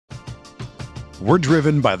We're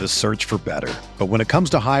driven by the search for better. But when it comes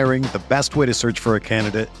to hiring, the best way to search for a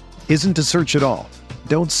candidate isn't to search at all.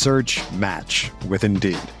 Don't search, match with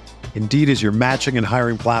Indeed. Indeed is your matching and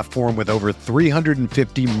hiring platform with over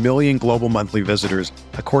 350 million global monthly visitors,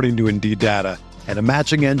 according to Indeed data, and a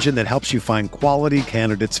matching engine that helps you find quality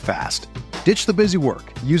candidates fast. Ditch the busy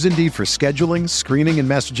work. Use Indeed for scheduling, screening, and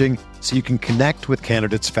messaging so you can connect with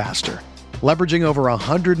candidates faster. Leveraging over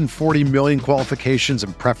 140 million qualifications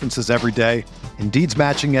and preferences every day, Indeed's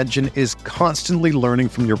matching engine is constantly learning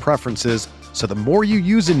from your preferences, so the more you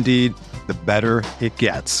use Indeed, the better it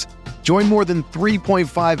gets. Join more than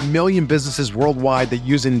 3.5 million businesses worldwide that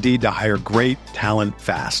use Indeed to hire great talent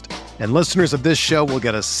fast. And listeners of this show will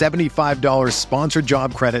get a $75 sponsored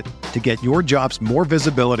job credit to get your jobs more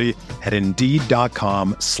visibility at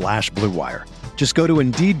Indeed.com/Blue Wire. Just go to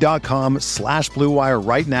Indeed.com/Blue Wire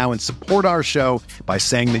right now and support our show by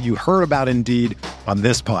saying that you heard about Indeed on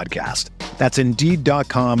this podcast. That's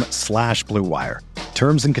Indeed.com/Blue Wire.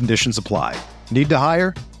 Terms and conditions apply. Need to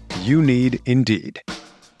hire? You need Indeed. Do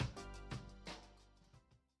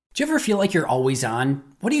you ever feel like you're always on?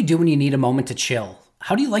 What do you do when you need a moment to chill?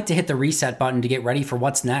 How do you like to hit the reset button to get ready for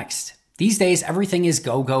what's next? These days, everything is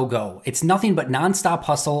go, go, go. It's nothing but nonstop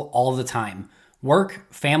hustle all the time. Work,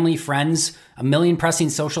 family, friends, a million pressing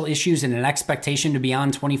social issues, and an expectation to be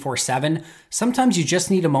on 24/7. Sometimes you just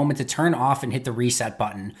need a moment to turn off and hit the reset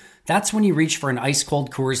button. That's when you reach for an ice-cold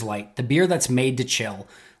Coors Light, the beer that's made to chill.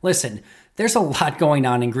 Listen, there's a lot going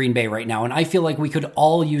on in Green Bay right now, and I feel like we could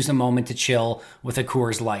all use a moment to chill with a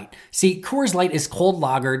Coors Light. See, Coors Light is cold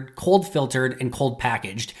lagered, cold filtered, and cold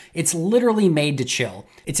packaged. It's literally made to chill.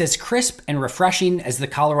 It's as crisp and refreshing as the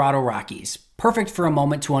Colorado Rockies. Perfect for a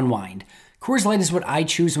moment to unwind. Coors Light is what I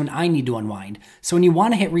choose when I need to unwind. So when you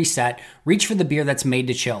want to hit reset, reach for the beer that's made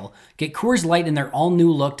to chill. Get Coors Light in their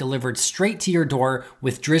all-new look delivered straight to your door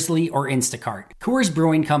with Drizzly or Instacart. Coors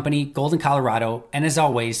Brewing Company, Golden, Colorado, and as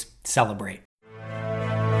always, celebrate.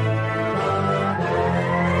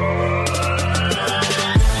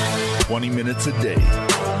 "20 minutes a day,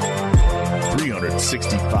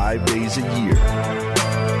 365 days a year.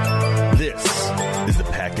 This is the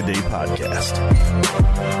Pack-A-Day Podcast.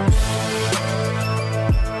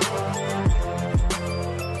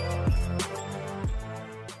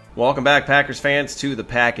 Welcome back, Packers fans, to the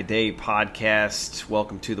Pack-A-Day Podcast.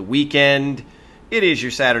 Welcome to the weekend. It is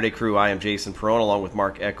your Saturday crew. I am Jason Perone, along with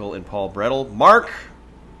Mark Eckel and Paul Brettel. Mark,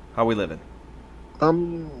 how we living?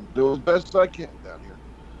 I'm doing as best as I can down here.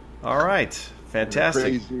 All right,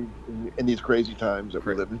 fantastic. In these crazy times that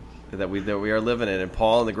we're living. That we are living in. And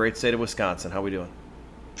Paul, in the great state of Wisconsin, how we doing?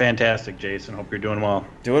 Fantastic, Jason. Hope you're doing well.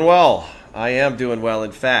 Doing well. I am doing well,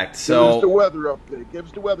 in fact. So, Give us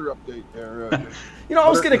the weather update there. I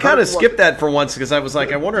was going to kind of skip that for once because I was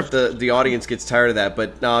like, I wonder if the audience gets tired of that.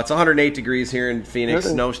 But no, it's 108 degrees here in Phoenix.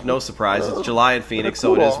 No surprise. It's July in Phoenix,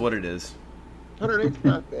 so it is what it is. 108's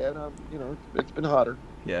not bad. It's been hotter.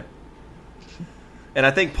 Yeah. And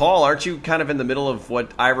I think, Paul, aren't you kind of in the middle of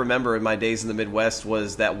what I remember in my days in the Midwest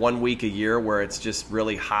was that 1 week a year where it's just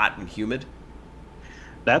really hot and humid?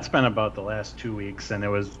 That's been about the last 2 weeks, and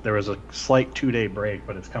there was a slight 2-day break,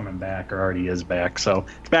 but it's coming back, or already is back. So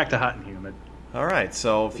it's back to hot and humid. All right.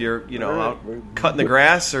 So if you're, out cutting the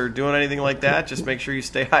grass or doing anything like that, just make sure you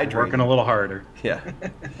stay hydrated. Working a little harder. Yeah.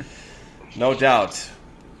 No doubt.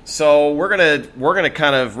 So we're gonna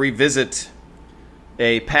kind of revisit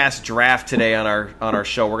a past draft today on our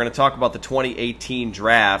show. We're going to talk about the 2018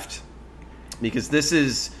 draft because this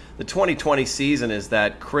is the 2020 season is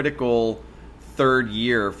that critical third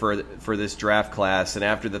year for this draft class, and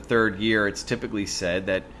after the third year, it's typically said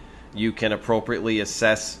that you can appropriately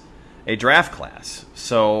assess a draft class.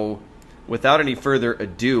 So without any further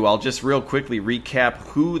ado, I'll just real quickly recap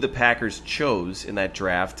who the Packers chose in that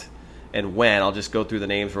draft and when. I'll just go through the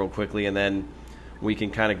names real quickly, and then we can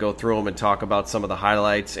kind of go through them and talk about some of the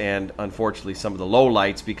highlights and, unfortunately, some of the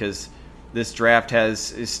lowlights because this draft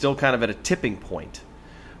is still kind of at a tipping point,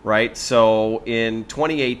 right? So in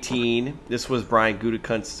 2018, this was Brian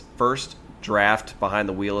Gutekunst's first draft behind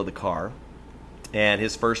the wheel of the car, and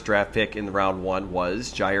his first draft pick in round one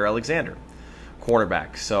was Jaire Alexander,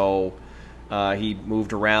 cornerback. So he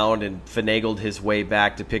moved around and finagled his way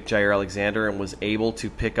back to pick Jaire Alexander and was able to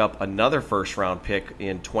pick up another first-round pick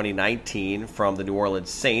in 2019 from the New Orleans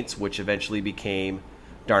Saints, which eventually became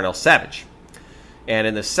Darnell Savage. And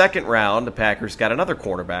in the second round, the Packers got another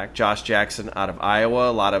cornerback, Josh Jackson out of Iowa.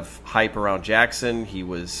 A lot of hype around Jackson. He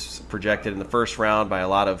was projected in the first round by a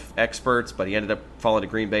lot of experts, but he ended up falling to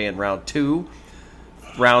Green Bay in round two.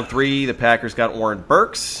 Round three, the Packers got Oren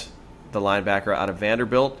Burks, the linebacker out of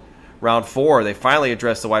Vanderbilt. Round four, they finally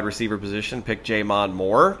addressed the wide receiver position, picked J'Mon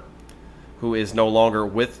Moore, who is no longer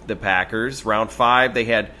with the Packers. Round 5, they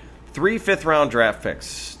had 3 fifth-round draft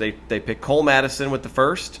picks. They picked Cole Madison with the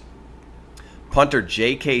first, punter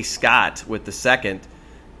J.K. Scott with the second,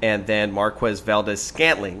 and then Marquez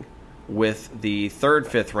Valdez-Scantling with the third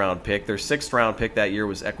fifth-round pick. Their sixth-round pick that year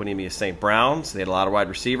was Equanimeous St. Brown, so they had a lot of wide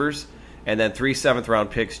receivers. And then 3 seventh-round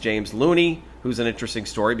picks, James Looney, who's an interesting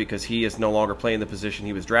story because he is no longer playing the position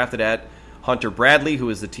he was drafted at, Hunter Bradley, who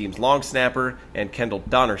is the team's long snapper, and Kendall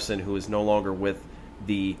Donnerson, who is no longer with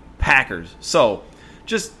the Packers. So,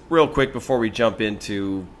 just real quick before we jump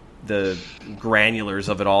into the granulars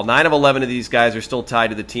of it all, 9 of 11 of these guys are still tied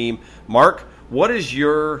to the team. Mark, what is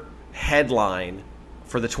your headline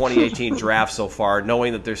for the 2018 draft so far,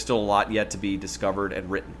 knowing that there's still a lot yet to be discovered and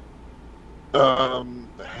written?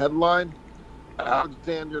 The headline,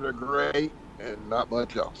 Alexander the Great, and not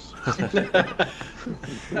much else.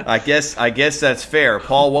 I guess that's fair.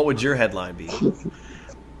 Paul, what would your headline be?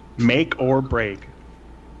 Make or break.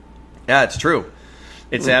 Yeah, it's true.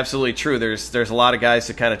 It's absolutely true. There's a lot of guys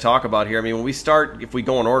to kind of talk about here. I mean, if we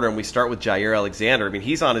go in order and we start with Jair Alexander, I mean,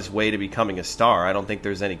 he's on his way to becoming a star. I don't think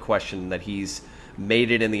there's any question that he's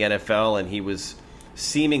made it in the NFL, and he was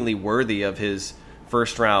seemingly worthy of his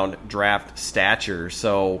first-round draft stature.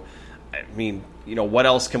 So, I mean, what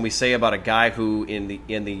else can we say about a guy who in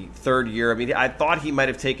the third year, I mean, I thought he might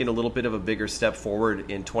have taken a little bit of a bigger step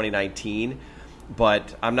forward in 2019,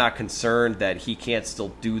 but I'm not concerned that he can't still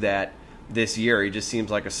do that this year. He just seems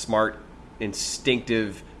like a smart,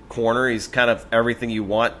 instinctive corner. He's kind of everything you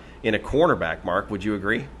want in a cornerback. Mark, would you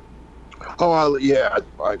agree? Oh, yeah.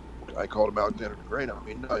 I called him Alexander the Great. I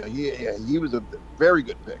mean, no, he was a very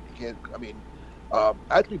good pick.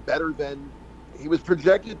 Actually better than he was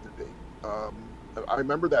projected to be. I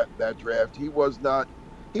remember that draft. He was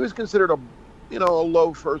considered a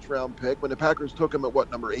low first round pick when the Packers took him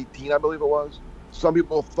at number 18, I believe it was. Some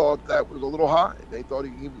people thought that was a little high. They thought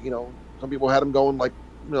some people had him going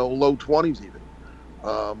low 20s even.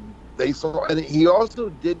 They saw, and he also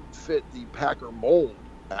didn't fit the Packer mold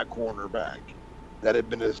at cornerback that had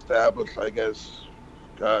been established, I guess,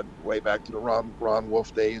 way back to the Ron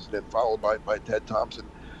Wolf days, and then followed by Ted Thompson.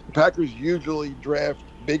 The Packers usually draft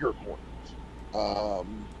bigger corners,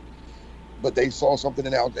 but they saw something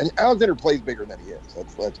in Alexander. And Alexander plays bigger than he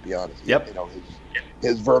is. Let's be honest. Yep.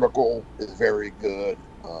 His vertical is very good.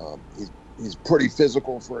 He's pretty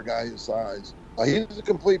physical for a guy his size. He's a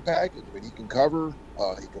complete package. I mean, he can cover.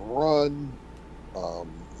 He can run.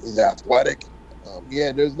 He's athletic.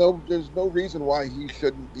 There's no reason why he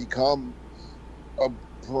shouldn't become a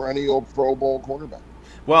perennial Pro Bowl cornerback.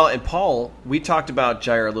 Well, and Paul, we talked about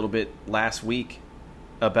Jair a little bit last week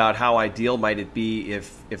about how ideal might it be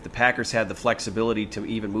if the Packers had the flexibility to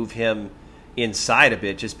even move him inside a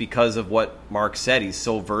bit, just because of what Mark said. He's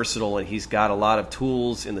so versatile and he's got a lot of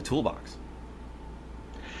tools in the toolbox.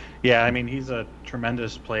 Yeah, I mean, he's a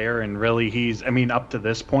tremendous player, and really up to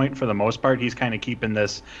this point, for the most part, he's kind of keeping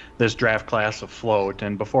this draft class afloat.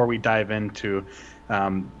 And before we dive into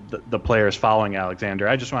the players following Alexander,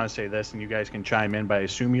 I just want to say this, and you guys can chime in, but I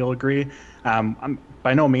assume you'll agree. I'm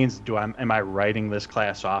by no means am I writing this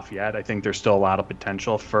class off yet. I think there's still a lot of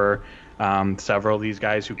potential for several of these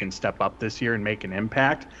guys who can step up this year and make an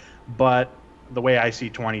impact. But the way I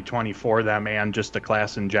see 2020 for them, and just the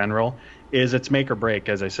class in general, is it's make or break,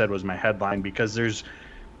 as I said, was my headline, because it's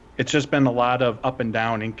just been a lot of up and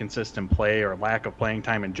down, inconsistent play or lack of playing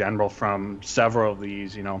time in general from several of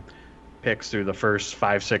these, picks through the first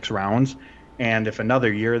 5-6 rounds. And if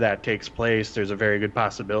another year that takes place, there's a very good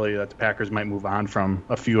possibility that the Packers might move on from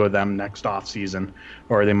a few of them next offseason,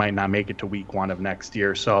 or they might not make it to week 1 of next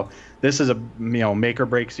year. So this is a make or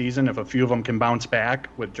break season. If a few of them can bounce back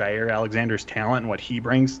with Jair Alexander's talent and what he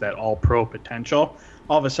brings, that all-pro potential,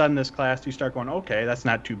 all of a sudden this class, you start going, okay, that's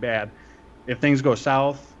not too bad. If things go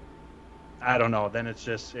south, I don't know. Then it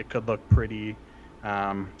could look pretty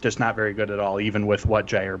just not very good at all, even with what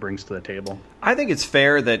Jair brings to the table. I think it's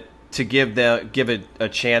fair that to give it a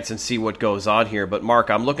chance and see what goes on here. But Mark,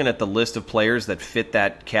 I'm looking at the list of players that fit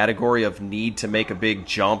that category of need to make a big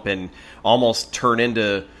jump and almost turn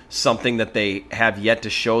into something that they have yet to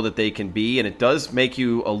show that they can be. And it does make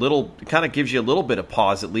you kind of gives you a little bit of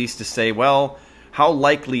pause, at least, to say, well, how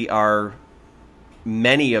likely are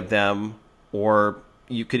many of them, or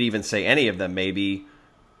you could even say any of them maybe,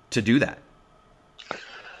 to do that?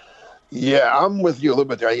 Yeah, I'm with you a little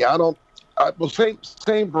bit there. Yeah,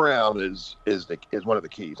 St. Brown is one of the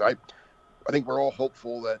keys. I think we're all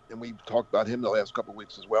hopeful that, and we've talked about him the last couple of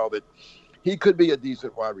weeks as well, that he could be a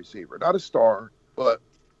decent wide receiver. Not a star, but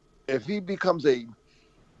if he becomes a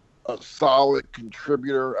solid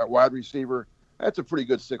contributor at wide receiver, that's a pretty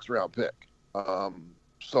good 6th round pick.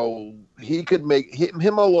 So he could make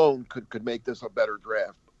him alone could make this a better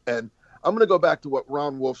draft. And I'm going to go back to what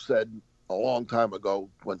Ron Wolf said a long time ago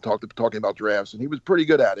when talking about drafts, and he was pretty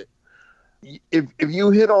good at it. If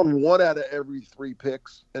you hit on 1 out of every 3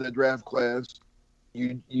 picks in a draft class,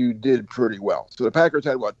 you did pretty well. So the Packers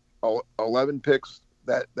had 11 picks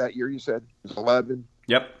that year. You said it was 11.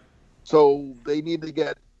 Yep. So they need to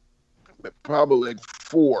get probably like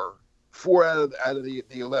 4 out of the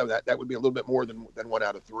 11. That would be a little bit more than 1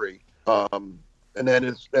 out of 3. And then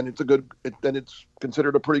it's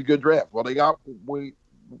considered a pretty good draft. Well,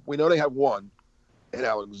 we know they have 1 in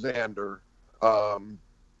Alexander.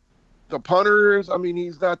 The punter is, I mean,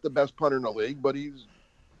 he's not the best punter in the league, but he's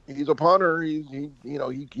a punter. He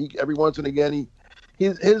every once and again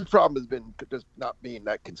his problem has been just not being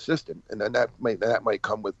that consistent, and then that might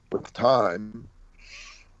come with time.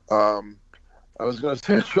 I was going to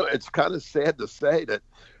say it's kind of sad to say that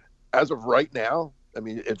as of right now, I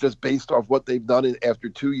mean, it's just based off what they've done after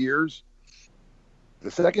 2 years.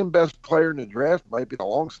 The second best player in the draft might be the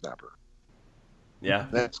long snapper. Yeah,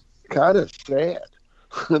 that's kind of sad.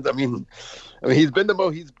 I mean, he's been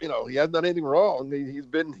he hasn't done anything wrong. He's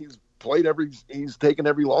taken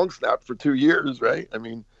every long snap for 2 years, right? I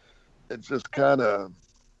mean, it's just kind of,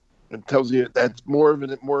 it tells you that's more of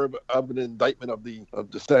an indictment of the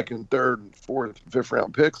second, third, and fourth, fifth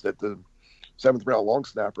round picks, that the 7th round long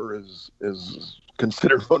snapper is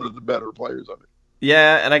considered one of the better players of it.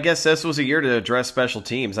 Yeah, and I guess this was a year to address special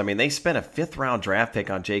teams. I mean, they spent a 5th-round draft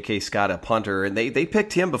pick on J.K. Scott, a punter, and they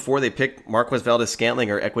picked him before they picked Marquez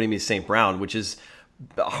Valdes-Scantling or Equanimeous St. Brown, which is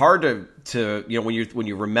hard to when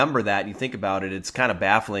you remember that and you think about it, it's kind of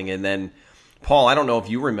baffling. And then, Paul, I don't know if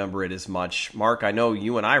you remember it as much. Mark, I know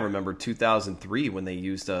you and I remember 2003 when they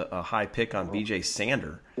used a high pick on B.J.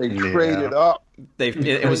 Sander. They traded up.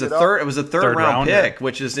 It was a third round pick,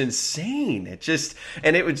 which is insane.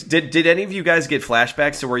 Did any of you guys get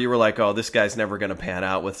flashbacks to where you were like, oh, this guy's never going to pan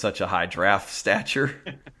out with such a high draft stature?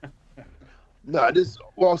 No, I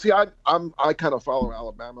kind of follow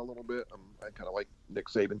Alabama a little bit. I kind of like Nick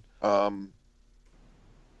Saban.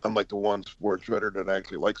 I'm like the one sports writer that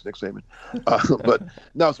actually likes Nick Saban. But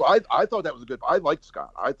no, so I thought that was a good. I liked Scott.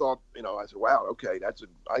 I thought, I said, wow, okay, I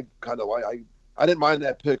didn't mind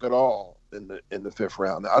that pick at all in the 5th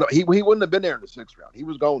round. He wouldn't have been there in the 6th round. He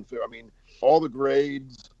was going through. I mean, all the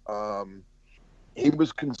grades. He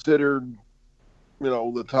was considered,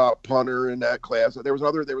 the top punter in that class. There was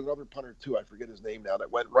another punter too. I forget his name now.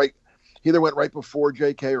 That went right. He either went right before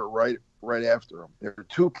J.K. or right after him. There were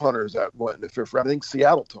 2 punters that went in the 5th round. I think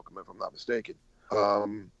Seattle took him, if I'm not mistaken. So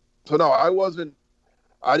no, I wasn't.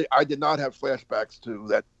 I did not have flashbacks to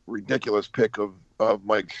that ridiculous pick of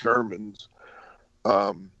Mike Sherman's.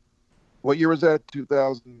 What year was that?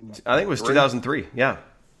 2000. I think it was 2003. Yeah.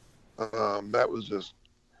 That was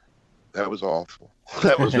awful.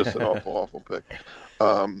 That was just an awful pick.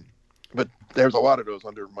 But there's a lot of those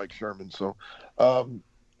under Mike Sherman. So,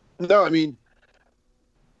 no, I mean,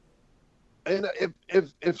 and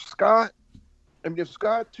if Scott's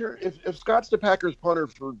the Packers punter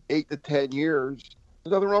for 8 to 10 years,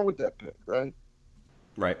 there's nothing wrong with that pick, right?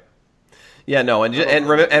 Right. Yeah, no, and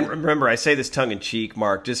remember, I say this tongue in cheek,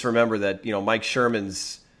 Mark. Just remember that Mike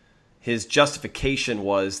Sherman's his justification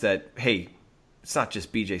was that, hey, it's not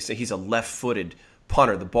just BJ. He's a left-footed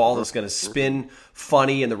punter. The ball is going to spin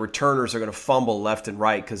funny, and the returners are going to fumble left and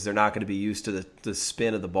right because they're not going to be used to the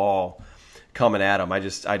spin of the ball coming at him. I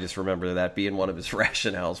just remember that being one of his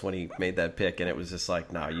rationales when he made that pick, and it was just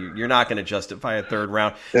like, no, you're not going to justify a 3rd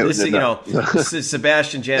round. This is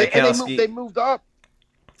Sebastian Janikowski. They moved up.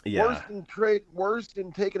 Yeah. Worse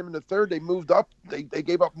than taking him in the 3rd. They moved up. They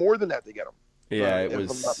gave up more than that to get him. Yeah, it if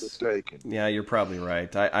was. I'm not mistaken. Yeah, you're probably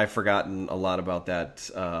right. I've forgotten a lot about that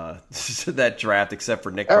that draft, except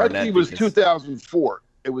for Nick Barnett. Actually, it was 2004.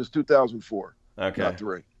 It was 2004. Okay, not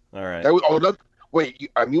 3. All right. Wait.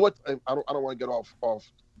 I mean, what? I don't want to get off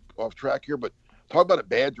track here, but talk about a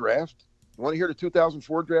bad draft. You want to hear the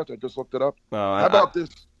 2004 draft? I just looked it up. How about this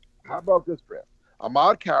draft?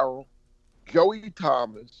 Ahmad Carroll, Joey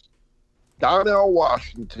Thomas, Donnell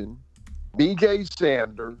Washington, B.J.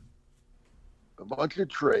 Sander, a bunch of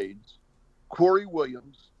trades, Corey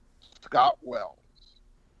Williams, Scott Wells.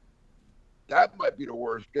 That might be the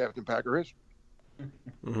worst draft in Packer history.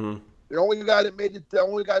 Mm-hmm. The only guy that made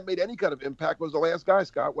any kind of impact was the last guy,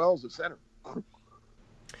 Scott Wells, at center.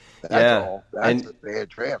 That's all. That's a bad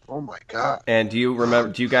draft. Oh my God. And do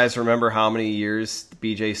you guys remember how many years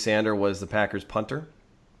B.J. Sander was the Packers punter?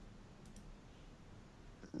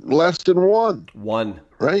 Less than 1. 1.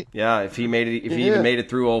 Right? Yeah, if he even made it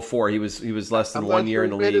through 2004, he was less than 1 year in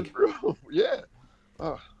the league. Yeah.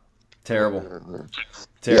 Oh. Terrible.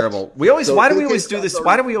 Terrible. Yes. We always. So Why do in we always case do this? that's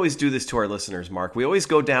Why do we always do this to our listeners, Mark? We always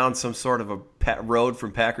go down some sort of a road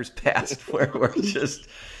from Packers past where we're just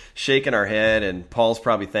shaking our head. And Paul's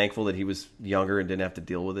probably thankful that he was younger and didn't have to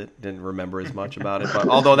deal with it, didn't remember as much about it. But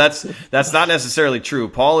although that's not necessarily true.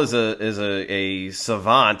 Paul is a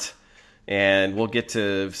savant, and we'll get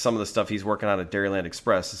to some of the stuff he's working on at Dairyland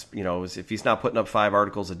Express. You know, if he's not putting up 5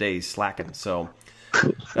 articles a day, he's slacking. So.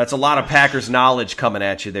 That's a lot of Packers knowledge coming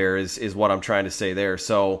at you there is what I'm trying to say there.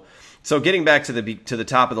 So getting back to the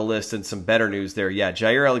top of the list and some better news there. Yeah,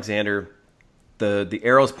 Jaire Alexander, the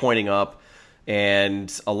arrow's pointing up, and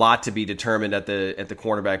a lot to be determined at the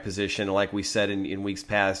cornerback position. Like we said in weeks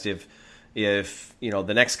past, if you know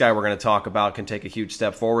the next guy we're going to talk about can take a huge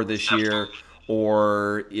step forward this year,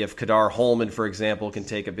 or if Kadar Holman, for example, can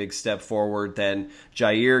take a big step forward, then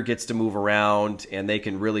Jaire gets to move around, and they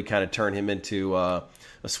can really kind of turn him into a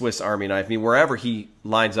Swiss Army knife. I mean, wherever he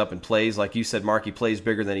lines up and plays, like you said, Mark, he plays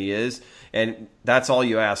bigger than he is, and that's all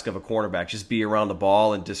you ask of a cornerback, just be around the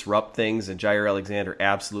ball and disrupt things, and Jaire Alexander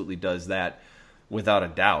absolutely does that without a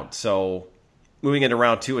doubt. So moving into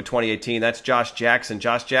round 2 of 2018, that's Josh Jackson.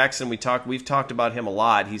 Josh Jackson, we've talked about him a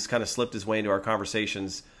lot. He's kind of slipped his way into our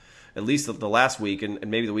conversations at least the last week and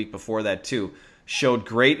maybe the week before that too. Showed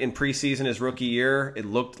great in preseason his rookie year. It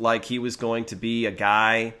looked like he was going to be a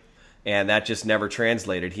guy, and that just never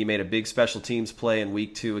translated. He made a big special teams play in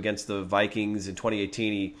week 2 against the Vikings in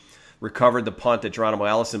 2018. He recovered the punt that Geronimo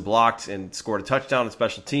Allison blocked and scored a touchdown in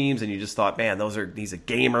special teams, and you just thought, man, he's a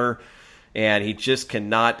gamer, and he just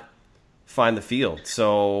cannot find the field.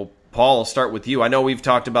 So Paul, I'll start with you. I know we've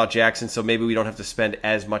talked about Jackson, so maybe we don't have to spend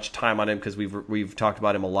as much time on him because we've talked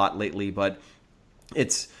about him a lot lately. But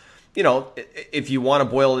it's, you know, if you want to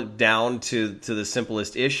boil it down to the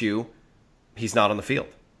simplest issue, he's not on the field.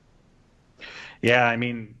 Yeah, I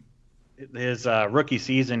mean, his rookie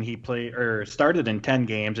season, he started in 10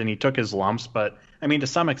 games and he took his lumps. But I mean, to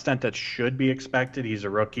some extent, that should be expected. He's a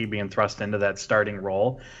rookie being thrust into that starting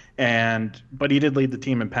role, but he did lead the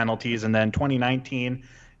team in penalties. And then 2019.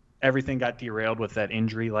 Everything got derailed with that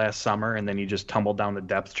injury last summer, and then he just tumbled down the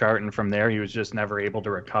depth chart, and from there he was just never able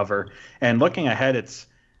to recover. And looking ahead,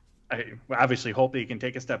 I obviously hope that he can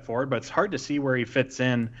take a step forward, but it's hard to see where he fits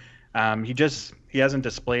in. He hasn't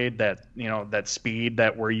displayed that speed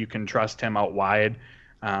where you can trust him out wide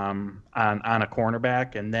on a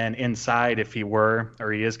cornerback, and then inside if he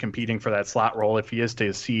is competing for that slot role, if he is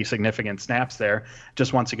to see significant snaps there,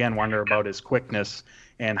 just once again wonder about his quickness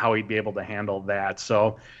and how he'd be able to handle that.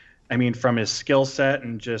 So I mean, from his skill set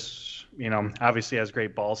and just, obviously has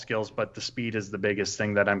great ball skills, but the speed is the biggest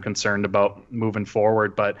thing that I'm concerned about moving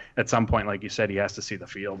forward. But at some point, like you said, he has to see the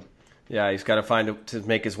field. Yeah, he's got to find to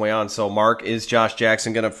make his way on. So, Mark, is Josh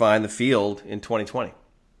Jackson going to find the field in 2020?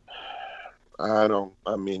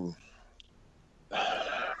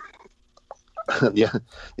 Yeah,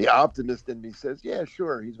 the optimist in me says, yeah,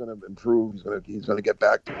 sure, he's going to improve. He's going to get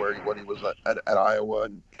back to what he was at Iowa,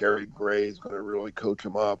 and Gary Gray is going to really coach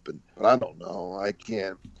him up. But I don't know. I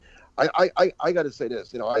can't. I got to say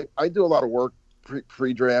this. I do a lot of work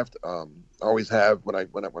pre-draft. I always have when I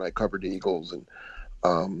covered the Eagles, and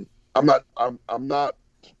I'm not.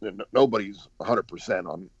 Nobody's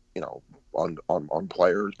 100% on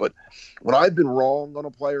players, but when I've been wrong on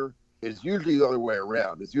a player, it's usually the other way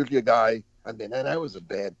around. It's usually a guy. I mean, and that was a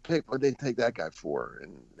bad pick. What did they take that guy for?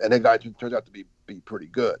 And that guy turns out to be pretty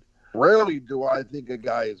good. Rarely do I think a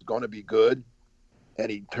guy is going to be good, and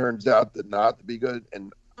he turns out to not to be good.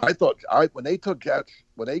 And I thought when they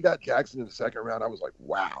got Jackson in the second round, I was like,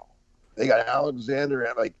 wow. They got Alexander,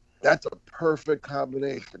 and that's a perfect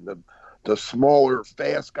combination. The smaller,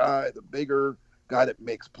 fast guy, the bigger guy that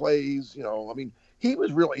makes plays. He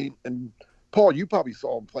was really. And Paul, you probably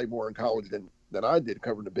saw him play more in college than I did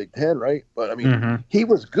covering the Big Ten, right? But He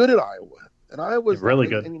was good at Iowa, and I was really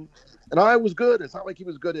good. And I was good. It's not like he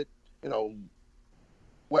was good at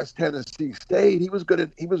West Tennessee State. He was good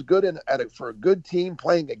for a good team,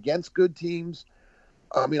 playing against good teams.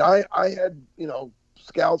 I mean, I had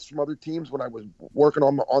scouts from other teams when I was working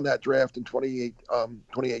on that draft in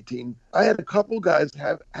 2018. I had a couple guys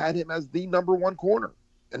had him as the number one corner,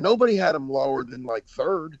 and nobody had him lower than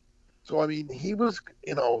third. So I mean, he was.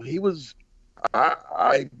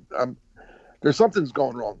 There's something's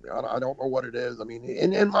going wrong. I don't know what it is. I mean,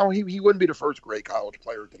 and he wouldn't be the first great college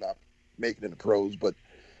player to not make it in the pros, but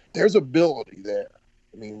there's ability there.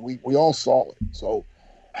 I mean, we all saw it. So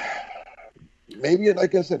maybe,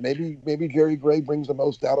 like I said, maybe Jerry Gray brings the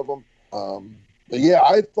most out of him. But yeah,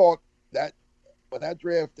 I thought that when that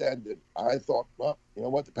draft ended, I thought, well, you know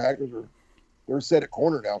what, the Packers they're set at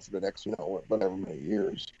corner now for the next, whatever many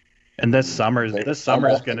years. And this summer is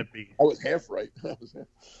going to be. I was half right.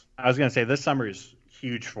 I was going to say this summer is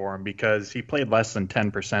huge for him because he played less than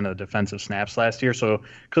 10% of the defensive snaps last year. So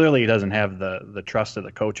clearly he doesn't have the trust of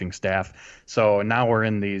the coaching staff. So now we're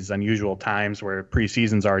in these unusual times where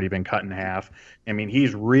preseason's already been cut in half. I mean,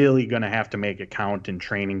 he's really going to have to make it count in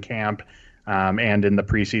training camp and in the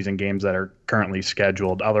preseason games that are currently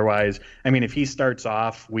scheduled. Otherwise, I mean, if he starts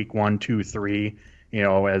off week 1, 2, 3,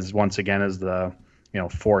 as once again as the,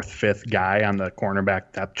 4th, 5th guy on the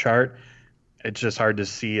cornerback depth chart, it's just hard to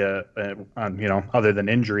see other than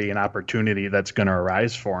injury, an opportunity that's going to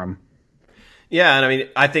arise for him. Yeah, and I mean,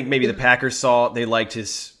 I think maybe the Packers they liked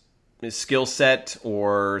his skill set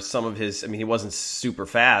or some of his. I mean, he wasn't super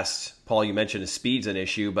fast. Paul, you mentioned his speed's an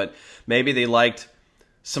issue, but maybe they liked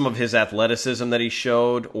some of his athleticism that he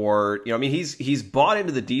showed, or I mean, he's bought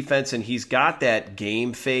into the defense and he's got that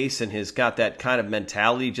game face and he's got that kind of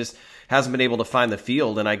mentality. Just hasn't been able to find the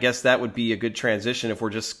field, and I guess that would be a good transition if we're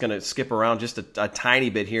just going to skip around just a tiny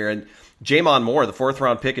bit here. And J'Mon Moore, the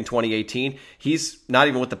 4th-round pick in 2018, he's not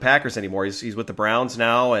even with the Packers anymore. He's with the Browns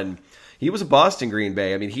now, and he was a bust in Green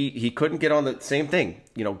Bay. I mean, he couldn't get on the same thing.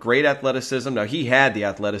 Great athleticism. Now, he had the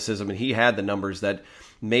athleticism, and he had the numbers that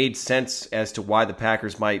made sense as to why the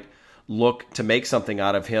Packers might look to make something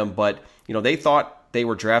out of him. But, they thought they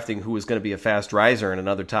were drafting who was going to be a fast riser and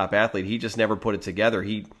another top athlete. He just never put it together.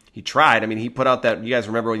 He tried. I mean, he put out that, you guys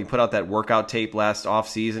remember when he put out that workout tape last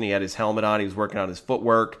offseason? He had his helmet on. He was working on his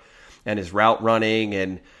footwork and his route running.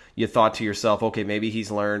 And you thought to yourself, okay, maybe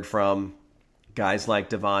he's learned from guys like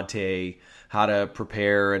Devontae how to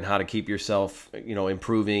prepare and how to keep yourself,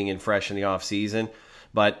 improving and fresh in the offseason.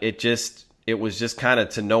 But it was just kind of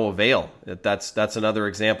to no avail. That's another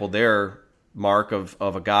example there, Mark, of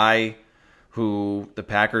a guy who the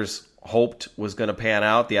Packers hoped was going to pan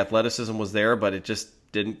out. The athleticism was there, but it just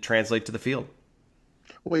didn't translate to the field.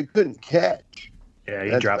 Well, he couldn't catch. Yeah,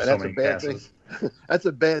 he dropped so many passes. That's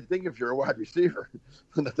a bad thing if you're a wide receiver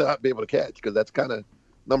to not be able to catch, because that's kind of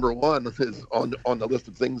number one is on the list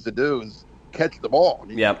of things to do is catch the ball.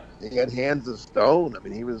 He had hands of stone. I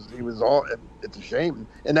mean, he was all. It's a shame,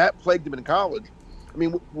 and that plagued him in college. I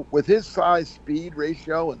mean, with his size speed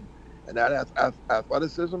ratio and that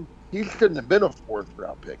athleticism, he shouldn't have been a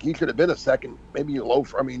 4th-round pick. He should have been a second, maybe a low.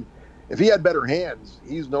 I mean, if he had better hands,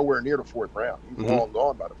 he's nowhere near the 4th round. He's long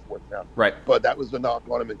gone by the 4th round. Right. But that was the knock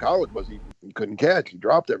on him in college, was he couldn't catch. He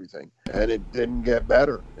dropped everything, and it didn't get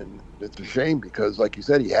better. And it's a shame because, like you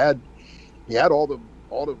said, he had all the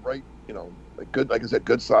right, like I said,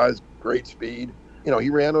 good size, great speed. He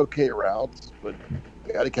ran okay routes, but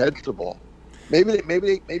they got to catch the ball. Maybe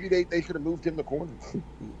they should have moved him to corner.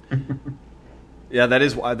 Yeah, that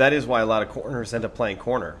is why a lot of corners end up playing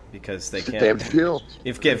corner, because they can't.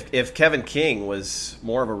 If Kevin King was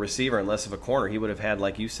more of a receiver and less of a corner, he would have had,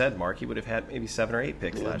 like you said, Mark, he would have had maybe 7 or 8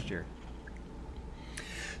 picks last year.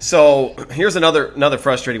 So here's another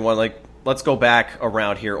frustrating one. Like, let's go back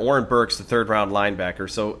around here. Oren Burks, the 3rd-round linebacker.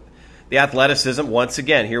 So the athleticism, once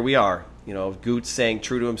again, here we are. Goots saying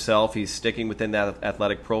true to himself. He's sticking within that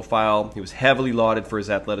athletic profile. He was heavily lauded for his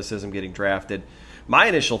athleticism getting drafted. My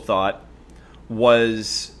initial thought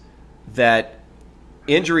was that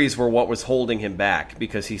injuries were what was holding him back,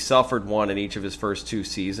 because he suffered one in each of his first 2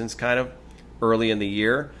 seasons kind of early in the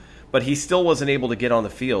year, but he still wasn't able to get on the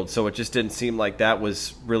field, so it just didn't seem like that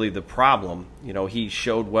was really the problem. He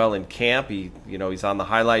showed well in camp. He's on the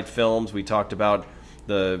highlight films. We talked about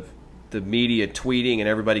the media tweeting and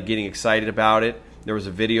everybody getting excited about it. There was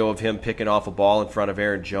a video of him picking off a ball in front of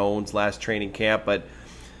Aaron Jones last training camp, but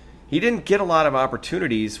he didn't get a lot of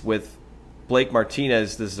opportunities with Blake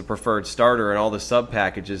Martinez. This is the preferred starter, and all the sub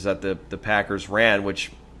packages that the Packers ran,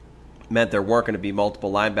 which meant there weren't going to be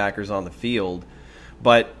multiple linebackers on the field.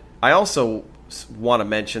 But I also want to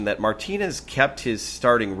mention that Martinez kept his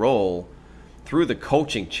starting role through the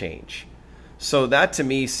coaching change. So that to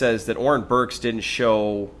me says that Oren Burks didn't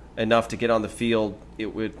show enough to get on the field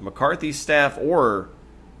with McCarthy's staff or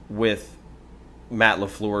with Matt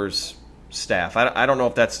LaFleur's staff. I don't know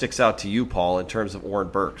if that sticks out to you, Paul, in terms of Oren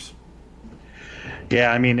Burks.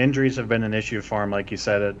 Yeah, I mean, injuries have been an issue for him, like you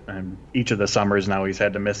said. Each of the summers now he's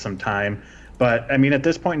had to miss some time. But, I mean, at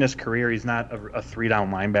this point in his career, he's not a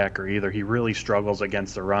 3-down linebacker either. He really struggles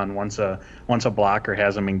against the run. Once a blocker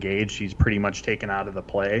has him engaged, he's pretty much taken out of the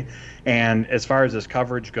play. And as far as his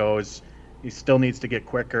coverage goes, he still needs to get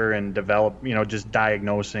quicker and develop, just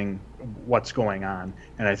diagnosing what's going on.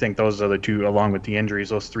 And I think those are the two, along with the injuries,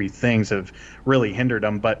 those 3 things have really hindered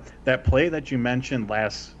him. But that play that you mentioned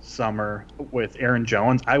last summer with Aaron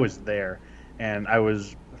Jones, I was there. And I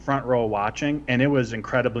was front row watching, and it was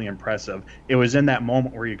incredibly impressive. It was in that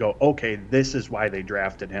moment where you go, okay, this is why they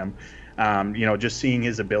drafted him. Just seeing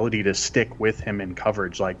his ability to stick with him in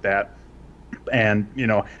coverage like that. And,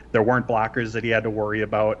 there weren't blockers that he had to worry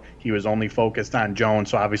about. He was only focused on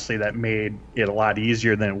Jones, so obviously that made it a lot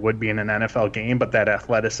easier than it would be in an NFL game. But that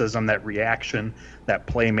athleticism, that reaction, that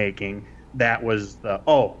playmaking, that was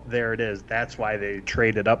there it is. That's why they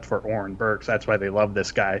traded up for Oren Burks. That's why they love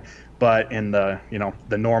this guy. But in the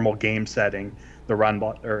normal game setting, the run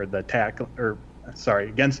or the tackle,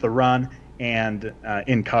 against the run and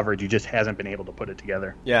in coverage, he just hasn't been able to put it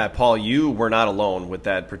together. Yeah, Paul, you were not alone with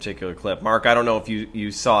that particular clip. Mark, I don't know if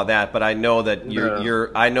you saw that, but I know that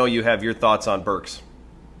I know you have your thoughts on Burks.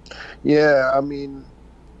 Yeah, I mean,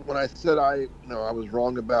 when I said I was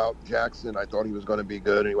wrong about Jackson, I thought he was going to be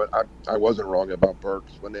good. Anyway, I wasn't wrong about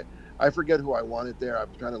Burks. I forget who I wanted there. I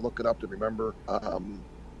was trying to look it up to remember.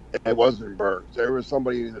 It wasn't Burks. There was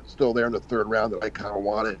somebody that's still there in the third round that I kind of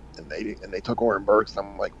wanted, and they took Oren Burks. And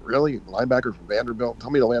I'm like, really? Linebacker from Vanderbilt? Tell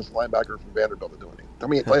me the last linebacker from Vanderbilt to do anything. Tell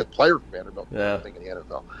me the last player from Vanderbilt to do anything in the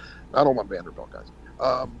NFL. I don't want Vanderbilt guys.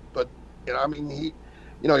 But I mean, he,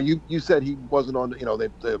 you said he wasn't on.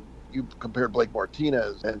 You compared Blake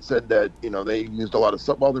Martinez and said that they used a lot of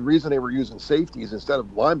stuff. Well, the reason they were using safeties instead of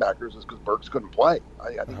linebackers is because Burks couldn't play.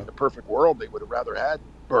 I think in the perfect world they would have rather had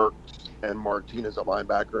Burks and Martinez at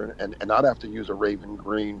linebacker and not have to use a Raven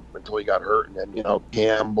Green until he got hurt, and then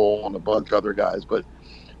Campbell and a bunch of other guys. But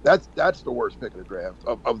that's the worst pick of the draft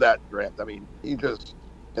of that draft. I mean,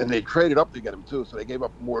 and they traded up to get him too, so they gave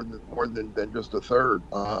up more than just a third.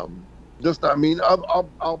 I'll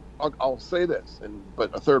say this,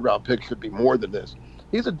 but a third round pick should be more than this.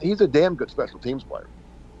 He's a damn good special teams player,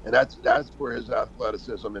 and that's where his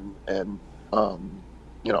athleticism and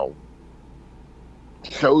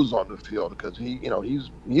shows on the field, because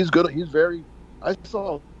he's good. He's very. I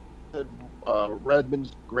saw that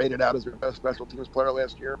Redmond's graded out as their best special teams player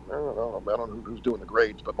last year. I don't know who's doing the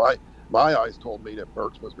grades, but my eyes told me that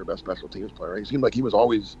Burks was their best special teams player. He seemed like he was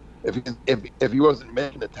always, if he wasn't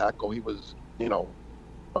making a tackle, he was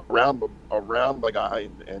around the guy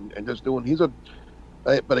and just doing.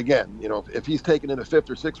 But again, if he's taken in the fifth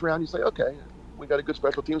or sixth round, you say, okay, we got a good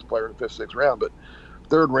special teams player in the fifth, sixth round. But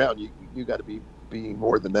third round, you got to be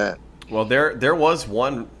more than that. Well, there was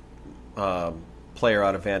one player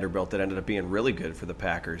out of Vanderbilt that ended up being really good for the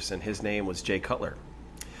Packers, and his name was Jay Cutler.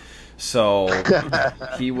 So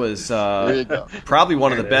he was probably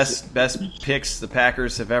one of the best picks the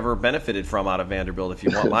Packers have ever benefited from out of Vanderbilt, if you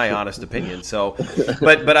want my honest opinion. So,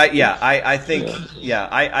 I think you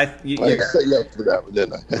set you up for that one,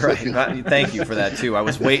 didn't I? Right. Thank you for that too. I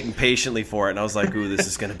was waiting patiently for it, and I was like, "Ooh, this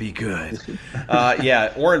is going to be good."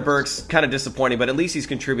 Oren Burks, kind of disappointing, but at least he's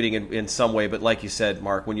contributing in some way. But like you said,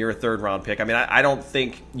 Mark, when you're a third round pick, I mean, I don't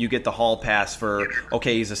think you get the hall pass for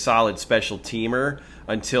he's a solid special teamer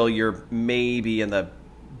until you're maybe in the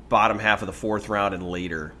bottom half of the fourth round and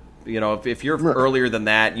later. If you're earlier than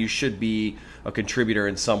that, you should be a contributor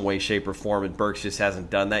in some way, shape, or form, and Burks just hasn't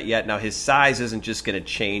done that yet. Now, his size isn't just going to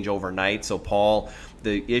change overnight. So, Paul,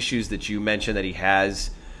 the issues that you mentioned that he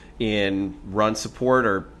has in run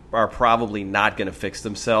support are probably not going to fix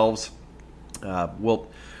themselves.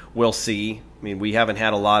 We'll see. I mean, we haven't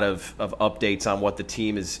had a lot of updates on what the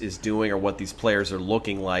team is doing or what these players are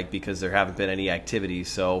looking like because there haven't been any activities.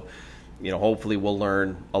 So, hopefully we'll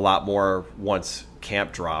learn a lot more once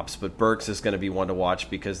camp drops. But Burks is going to be one to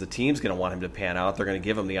watch because the team's going to want him to pan out. They're going to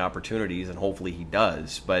give him the opportunities, and hopefully he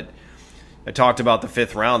does. But I talked about the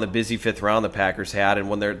fifth round, the busy fifth round the Packers had, and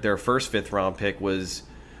when their first fifth-round pick was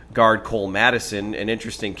guard Cole Madison, an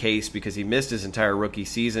interesting case because he missed his entire rookie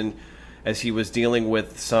season as he was dealing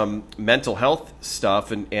with some mental health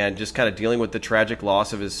stuff and just kind of dealing with the tragic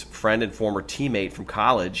loss of his friend and former teammate from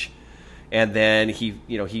college. And then he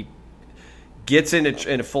gets in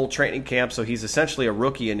a full training camp, so he's essentially a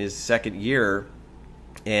rookie in his second year,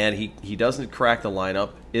 and he doesn't crack the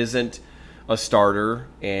lineup, isn't a starter,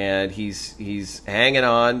 and he's hanging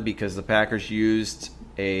on because the Packers used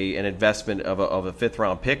an investment of a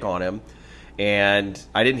fifth-round pick on him. And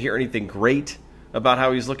I didn't hear anything great about how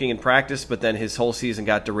he was looking in practice, but then his whole season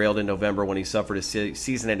got derailed in November when he suffered a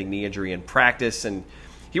season-ending knee injury in practice, and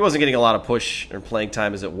he wasn't getting a lot of push or playing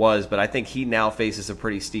time as it was, but I think he now faces a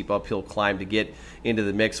pretty steep uphill climb to get into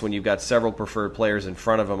the mix when you've got several preferred players in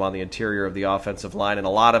front of him on the interior of the offensive line, and a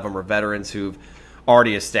lot of them are veterans who've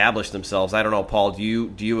already established themselves. I don't know, Paul, do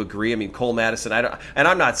you agree? I mean, Cole Madison,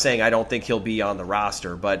 I'm not saying I don't think he'll be on the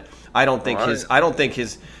roster, but I don't think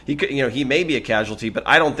he may be a casualty, but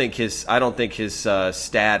I don't think his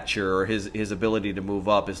stature or his ability to move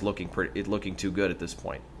up is looking too good at this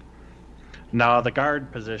point. No, the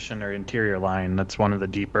guard position or interior line, that's one of the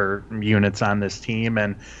deeper units on this team.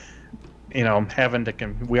 And, you know,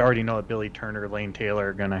 we already know that Billy Turner, Lane Taylor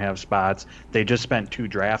are going to have spots. They just spent 2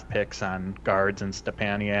 draft picks on guards and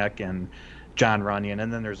Stepaniak and John Runyon,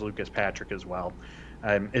 and then there's Lucas Patrick as well.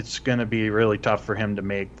 It's going to be really tough for him to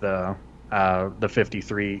make the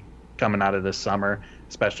 53 coming out of this summer,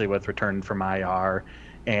 especially with returning from IR.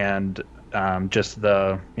 And he's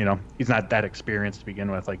not that experienced to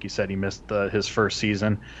begin with. Like you said, he missed his first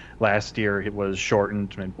season last year. It was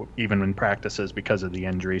shortened, even in practices, because of the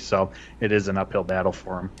injury. So it is an uphill battle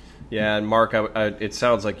for him. Yeah, and Mark, it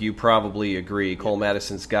sounds like you probably agree. Cole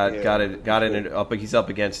Madison's got it up. He's up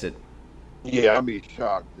against it. Yeah, I'd be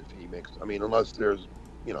shocked if he makes. I mean, unless there's,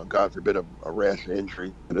 God forbid, a rash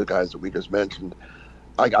injury to the guys that we just mentioned.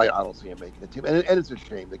 I don't see him making the team, and it's a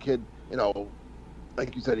shame. The kid,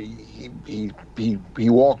 like you said, he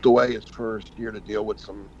walked away his first year to deal with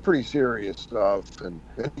some pretty serious stuff, and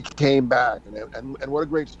he came back, and what a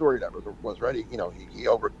great story that was, right? He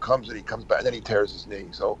overcomes it, he comes back, and then he tears his knee.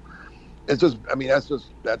 So it's just,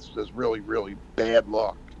 that's just really, really bad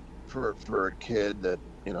luck for a kid that,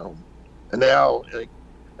 and now,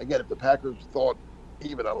 again, if the Packers thought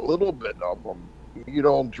even a little bit of him, you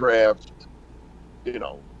don't draft,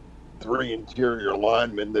 3 interior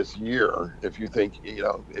linemen this year if you think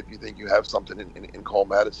you have something in Cole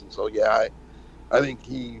Madison. So yeah, I think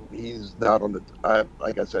he's not on the.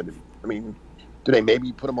 Like I said, I mean, do they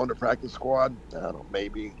maybe put him on the practice squad? I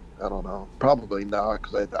don't know. Probably not,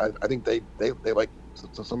 because I think they like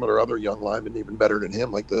some of their other young linemen even better than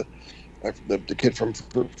him, like the kid from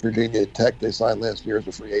Virginia Tech they signed last year as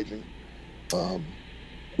a free agent. I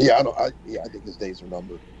think his days are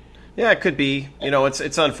numbered. Yeah, it could be.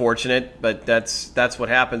 It's unfortunate, but that's what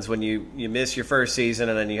happens when you miss your first season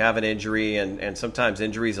and then you have an injury, and sometimes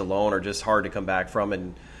injuries alone are just hard to come back from,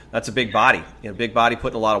 and that's a big body. Big body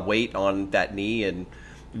putting a lot of weight on that knee, and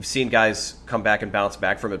we've seen guys come back and bounce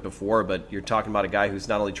back from it before, but you're talking about a guy who's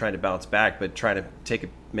not only trying to bounce back but trying to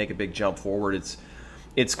make a big jump forward.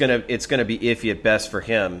 It's gonna be iffy at best for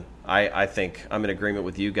him. I think I'm in agreement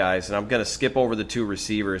with you guys, and I'm going to skip over the 2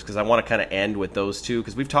 receivers because I want to kind of end with those 2,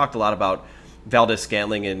 because we've talked a lot about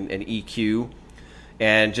Valdes-Scantling and EQ,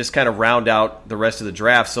 and just kind of round out the rest of the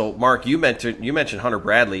draft. So, Mark, you mentioned Hunter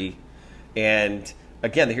Bradley, and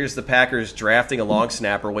again, here's the Packers drafting a long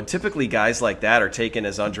snapper when typically guys like that are taken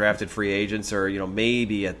as undrafted free agents, or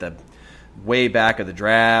maybe at the way back of the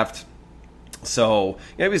draft. So,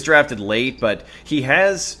 he was drafted late, but he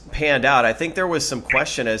has panned out. I think there was some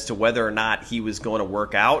question as to whether or not he was going to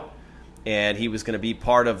work out, and he was going to be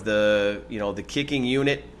part of the kicking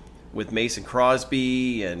unit with Mason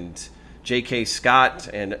Crosby and J.K. Scott.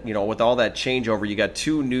 And, with all that changeover, you got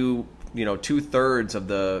 2 new, 2/3 of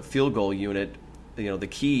the field goal unit. The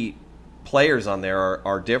key players on there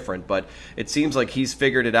are different, but it seems like he's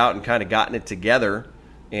figured it out and kind of gotten it together.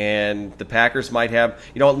 And the Packers might have,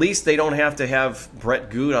 at least they don't have to have Brett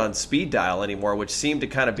Good on speed dial anymore, which seemed to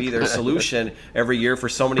kind of be their solution every year for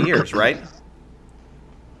so many years, right?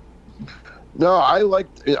 No, I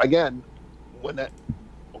liked, again, when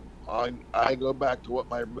I go back to what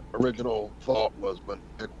my original thought was when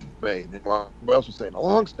pick was made. And what else was saying? A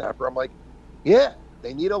long snapper. I'm like, yeah,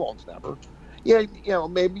 they need a long snapper. Yeah,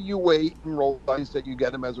 maybe you wait and roll the dice that you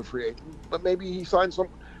get him as a free agent, but maybe he signs some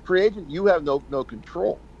free agent. You have no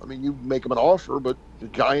control. I mean, you make him an offer, but the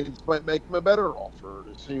Giants might make him a better offer.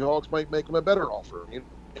 The Seahawks might make him a better offer. You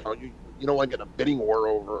don't want to get a bidding war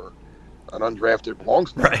over an undrafted long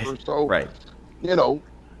snapper. Right. So, right.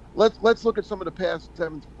 Let's look at some of the past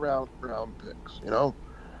 7th round picks.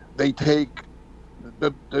 They take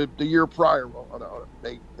the year prior.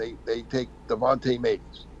 They take Devontae Mays.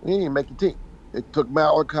 He didn't make the team. They took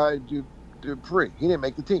Malachi Dupree. He didn't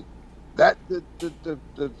make the team. That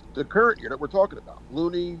the current year that we're talking about,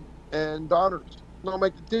 Looney and Donners don't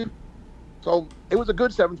make the team. So it was a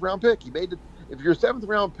good 7th round pick. He made it. If your 7th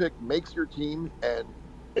round pick makes your team and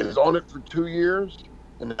is on it for 2 years,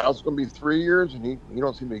 and now it's going to be 3 years, and you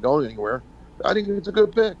don't seem to be going anywhere, I think it's a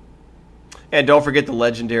good pick. And don't forget the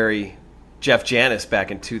legendary Jeff Janis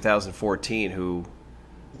back in 2014, who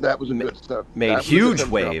that was a good stuff. Made huge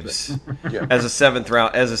waves as a seventh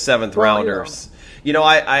rounder.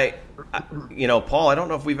 Paul, I don't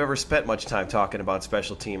know if we've ever spent much time talking about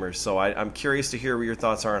special teamers, so I'm curious to hear what your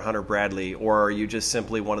thoughts are on Hunter Bradley, or are you just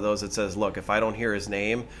simply one of those that says, look, if I don't hear his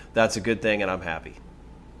name, that's a good thing and I'm happy?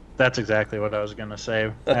 That's exactly what I was going to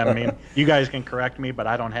say. I mean, you guys can correct me, but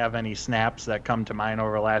I don't have any snaps that come to mind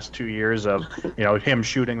over the last 2 years of, him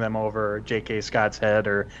shooting them over J.K. Scott's head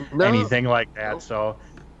or anything like that. So,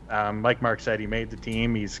 like Mark said, he made the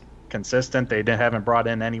team. He's consistent. They haven't brought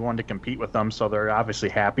in anyone to compete with them, so they're obviously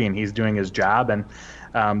happy, and he's doing his job.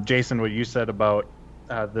 And Jason, what you said about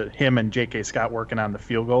him and J.K. Scott working on the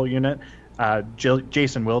field goal unit,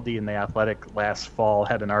 Jason Wilde in The Athletic last fall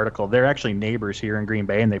had an article. They're actually neighbors here in Green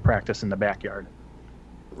Bay, and they practice in the backyard.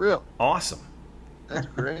 Real. Awesome. That's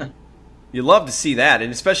great. You love to see that, and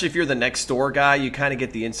especially if you're the next door guy, you kind of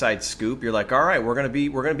get the inside scoop. You're like, all right, we're gonna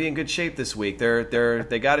be in good shape this week.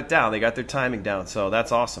 They got it down. They got their timing down. So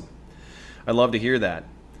that's awesome. I love to hear that.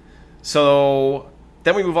 So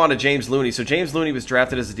then we move on to James Looney. So James Looney was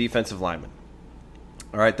drafted as a defensive lineman.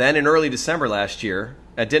 All right. Then in early December last year,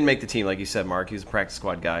 it didn't make the team, like you said, Mark. He was a practice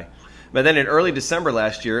squad guy. But then in early December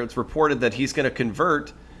last year, it's reported that he's going to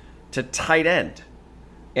convert to tight end,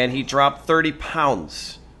 and he dropped 30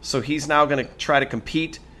 pounds. So he's now going to try to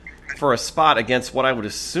compete for a spot against what I would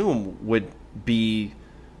assume would be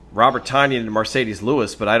Robert Tonyan and Mercedes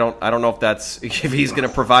Lewis, but I don't know if he's going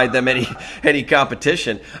to provide them any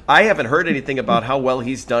competition. I haven't heard anything about how well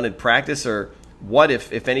he's done in practice or what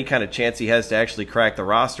if any kind of chance he has to actually crack the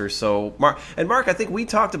roster. So Mark, I think we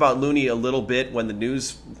talked about Looney a little bit when the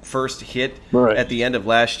news first hit at the end of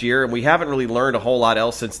last year, and we haven't really learned a whole lot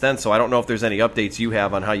else since then. So I don't know if there's any updates you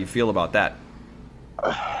have on how you feel about that.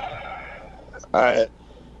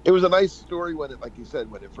 It was a nice story when it, like you said,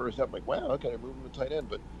 when it first happened. Like, wow, okay, they're moving to tight end,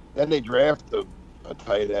 but then they draft a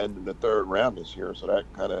tight end in the third round this year, so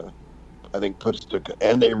that kind of, I think,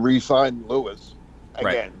 and they re-signed Lewis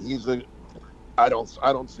again. Right. I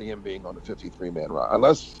don't see him being on the 53-man roster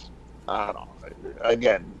unless, I don't know,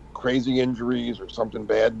 again, crazy injuries or something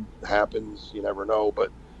bad happens. You never know, but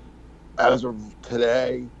as of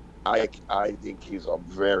today, I think he's a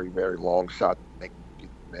very, very long shot to make the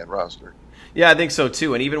 53-man roster. Yeah, I think so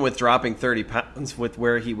too. And even with dropping 30 pounds with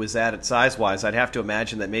where he was at size-wise, I'd have to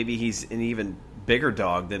imagine that maybe he's an even bigger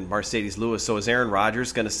dog than Mercedes Lewis. So is Aaron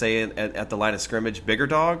Rodgers going to say at the line of scrimmage, bigger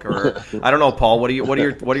dog? Or I don't know, Paul. What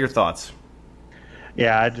are your thoughts?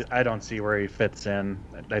 Yeah, I don't see where he fits in.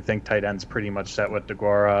 I think tight end's pretty much set with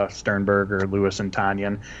DeGuara, Sternberger, Lewis, and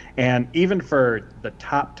Tonyan. And even for the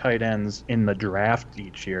top tight ends in the draft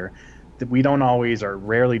each year, we don't always or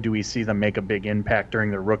rarely do we see them make a big impact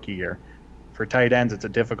during their rookie year. For tight ends, it's a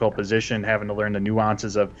difficult position, having to learn the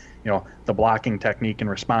nuances of, the blocking technique and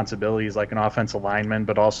responsibilities like an offensive lineman,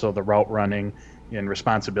 but also the route running and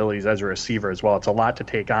responsibilities as a receiver as well. It's a lot to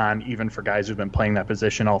take on, even for guys who've been playing that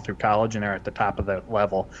position all through college and are at the top of that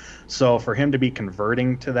level. So for him to be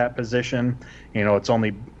converting to that position,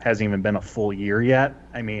 hasn't even been a full year yet.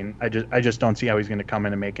 I mean, I just don't see how he's going to come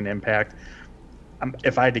in and make an impact.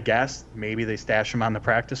 If I had to guess, maybe they stash him on the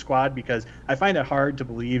practice squad, because I find it hard to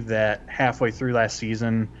believe that halfway through last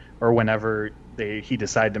season or whenever he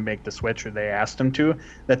decided to make the switch or they asked him to,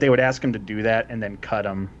 that they would ask him to do that and then cut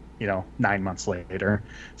him, 9 months later.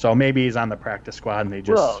 So maybe he's on the practice squad and they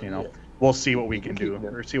just, we'll see what we can do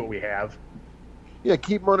or see what we have. Yeah,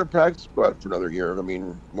 keep him on the practice squad for another year. I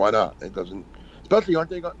mean, why not? It doesn't, especially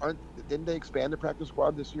didn't they expand the practice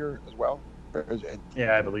squad this year as well?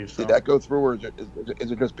 Yeah, I believe so. Did that go through, or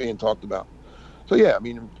is it just being talked about? So, yeah, I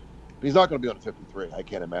mean, he's not going to be on the 53. I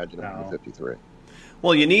can't imagine him on the 53.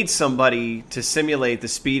 Well, you need somebody to simulate the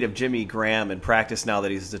speed of Jimmy Graham in practice now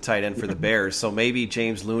that he's the tight end for the Bears. So maybe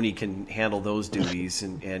James Looney can handle those duties.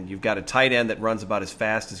 And you've got a tight end that runs about as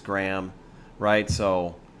fast as Graham, right?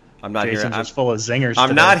 So I'm not Jason's hearing. Just full of zingers. I'm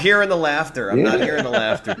today. not hearing the laughter. I'm not hearing the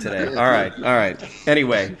laughter today. All right.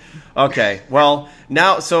 Anyway, okay. Well,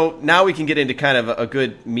 now we can get into kind of a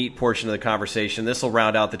good meat portion of the conversation. This will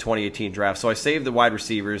round out the 2018 draft. So I saved the wide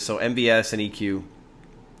receivers, so MVS and EQ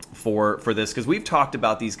for this, because we've talked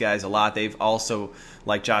about these guys a lot. They've also,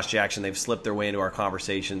 like Josh Jackson, they've slipped their way into our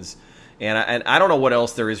conversations. And I don't know what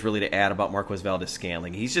else there is really to add about Marquez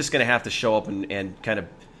Valdes-Scantling. He's just going to have to show up and kind of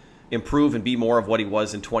improve and be more of what he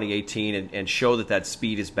was in 2018 and show that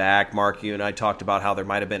speed is back. Mark, you and I talked about how there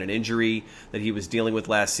might have been an injury that he was dealing with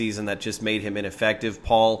last season that just made him ineffective.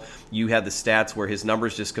 Paul, you had the stats where his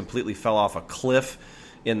numbers just completely fell off a cliff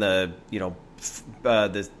in the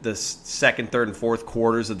second, third, and fourth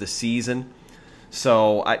quarters of the season.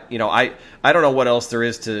 So I don't know what else there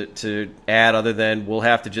is to add other than we'll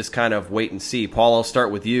have to just kind of wait and see. Paul, I'll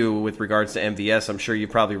start with you with regards to MVS. I'm sure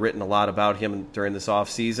you've probably written a lot about him during this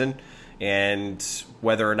offseason and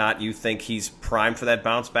whether or not you think he's primed for that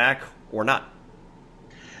bounce back or not.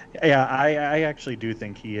 Yeah, I actually do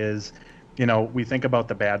think he is. We think about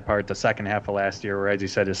the bad part, the second half of last year, where, as you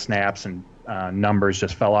said, his snaps and numbers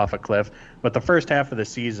just fell off a cliff. But the first half of the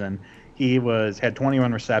season, He had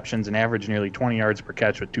 21 receptions and averaged nearly 20 yards per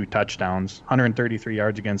catch with 2 touchdowns, 133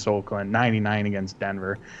 yards against Oakland, 99 against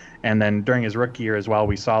Denver. And then during his rookie year as well,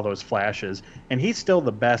 we saw those flashes. And he's still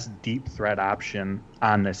the best deep threat option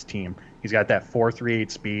on this team. He's got that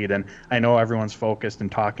 4.38 speed, and I know everyone's focused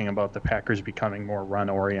and talking about the Packers becoming more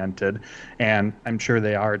run-oriented, and I'm sure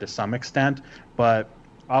they are to some extent, but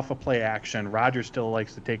off of play action, Rodgers still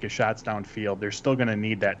likes to take his shots downfield. They're still going to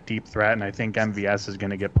need that deep threat, and I think MVS is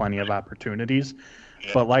going to get plenty of opportunities.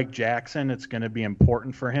 But like Jackson, it's going to be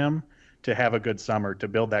important for him to have a good summer, to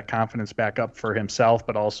build that confidence back up for himself,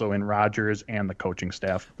 but also in Rodgers and the coaching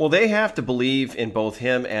staff. Well, they have to believe in both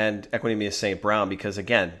him and Equanimeous St. Brown because,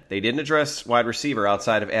 again, they didn't address wide receiver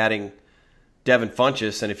outside of adding Devin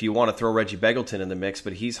Funchess, and if you want to throw Reggie Begelton in the mix,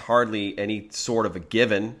 but he's hardly any sort of a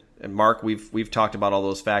given. And Mark, we've talked about all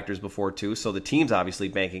those factors before too, so the team's obviously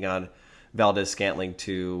banking on Valdes-Scantling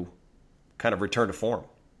to kind of return to form.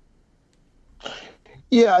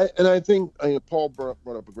 Yeah, and I think Paul brought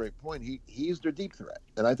up a great point. He's their deep threat,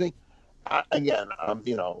 and I think I'm not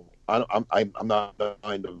the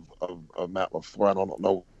mind of Matt LaFleur. I don't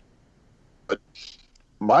know, but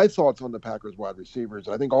my thoughts on the Packers wide receivers.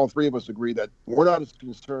 I think all three of us agree that we're not as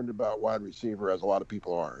concerned about wide receiver as a lot of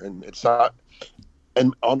people are, and it's not.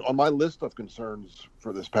 And on my list of concerns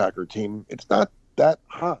for this Packer team, it's not that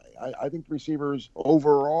high. I think receivers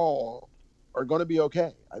overall are going to be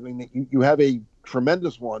okay. I mean, you have a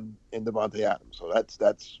tremendous one in Davante Adams, so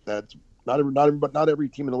that's not every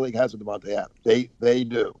team in the league has a Davante Adams. They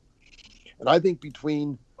do, and I think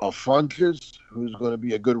between Funchess, who's going to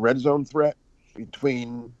be a good red zone threat,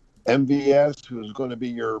 between MVS, who's going to be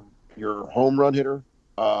your home run hitter.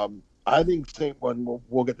 I think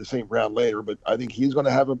we'll get to St. Brown later, but I think he's going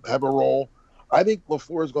to have a role. I think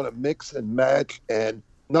LaFleur is going to mix and match, and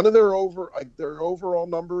none of their overall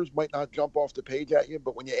numbers might not jump off the page at you,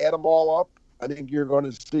 but when you add them all up, I think you're going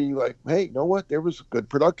to see like, hey, you know what? There was good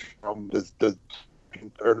production from the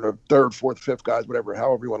third, fourth, fifth guys,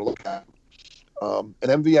 however you want to look at it.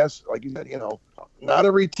 And MVS, like you said, not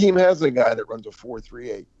every team has a guy that runs a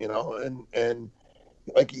 4.38, and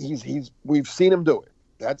like we've seen him do it.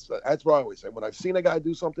 That's what I always say. When I've seen a guy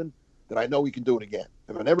do something, then I know he can do it again.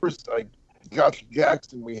 And whenever like Josh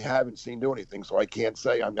Jackson, we haven't seen do anything, so I can't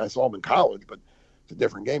say. I mean, I saw him in college, but it's a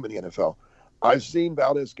different game in the NFL. I've seen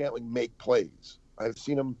Valdes-Scantling make plays. I've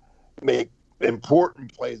seen him make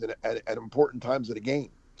important plays at important times of the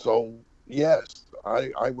game. So, yes,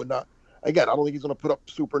 I would not. Again, I don't think he's going to put up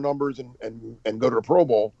super numbers and go to the Pro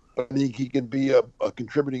Bowl. But I think he can be a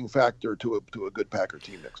contributing factor to a good Packer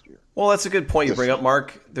team next year. Well, that's a good point you bring up,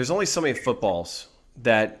 Mark. There's only so many footballs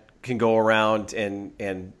that can go around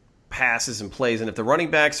and passes and plays. And if the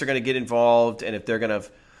running backs are going to get involved and if they're going to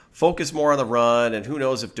focus more on the run, and who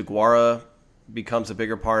knows if DeGuara becomes a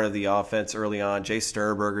bigger part of the offense early on. Jay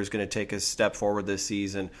Sternberger is going to take a step forward this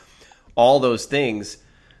season. All those things,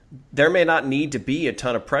 there may not need to be a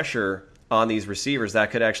ton of pressure on these receivers.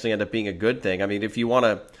 That could actually end up being a good thing. I mean, if you want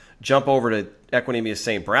to jump over to Equanimeous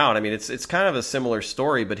St. Brown, I mean, it's kind of a similar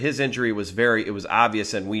story, but his injury was it was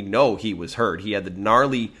obvious, and we know he was hurt. He had the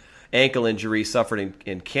gnarly ankle injury suffered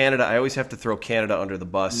in Canada. I always have to throw Canada under the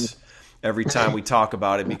bus every time we talk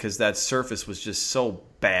about it because that surface was just so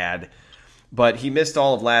bad. But he missed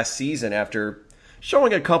all of last season after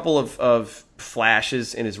showing a couple of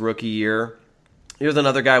flashes in his rookie year. Here's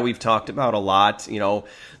another guy we've talked about a lot.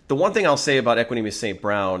 The one thing I'll say about Equanimeous St.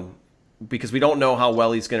 Brown, because we don't know how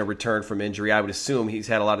well he's going to return from injury, I would assume he's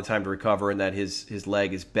had a lot of time to recover and that his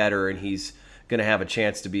leg is better and he's going to have a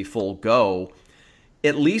chance to be full go.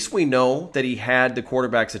 At least we know that he had the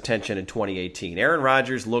quarterback's attention in 2018. Aaron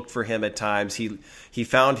Rodgers looked for him at times. He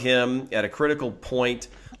found him at a critical point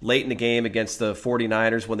late in the game against the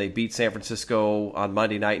 49ers when they beat San Francisco on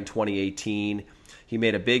Monday night in 2018. He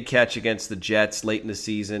made a big catch against the Jets late in the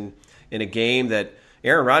season in a game that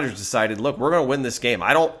Aaron Rodgers decided, look, we're going to win this game.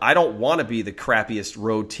 I don't want to be the crappiest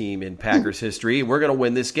road team in Packers history. We're going to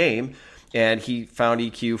win this game. And he found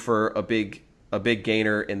EQ for a big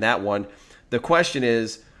gainer in that one. The question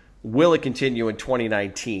is, will it continue in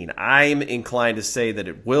 2019? I'm inclined to say that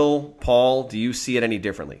it will. Paul, do you see it any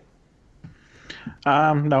differently?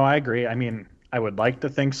 No, I agree. I mean, I would like to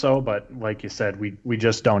think so, but like you said, we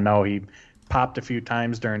just don't know. He popped a few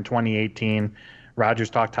times during 2018. Rodgers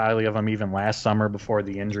talked highly of him even last summer before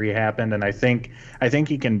the injury happened, and I think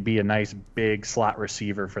he can be a nice big slot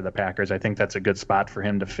receiver for the Packers. I think that's a good spot for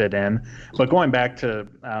him to fit in. But going back to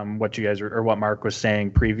what Mark was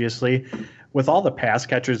saying previously, with all the pass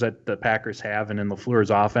catchers that the Packers have and in LaFleur's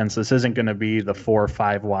offense, this isn't going to be the 4 or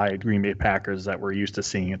 5 wide Green Bay Packers that we're used to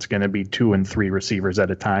seeing. It's going to be 2 and 3 receivers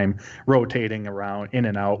at a time, rotating around in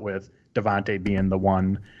and out with Devontae being the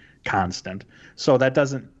one constant. So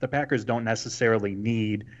the Packers don't necessarily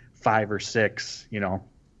need 5 or 6,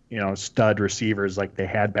 stud receivers like they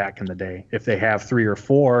had back in the day. If they have 3 or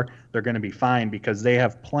 4, they're going to be fine because they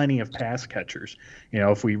have plenty of pass catchers.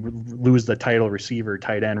 If we lose the title receiver,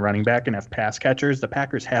 tight end, running back, and have pass catchers, the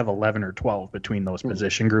Packers have 11 or 12 between those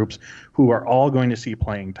position groups who are all going to see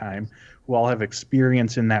playing time, who all have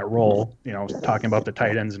experience in that role, talking about the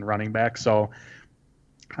tight ends and running backs. So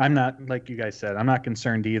I'm not, like you guys said, I'm not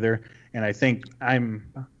concerned either. And I think I'm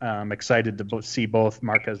excited to see both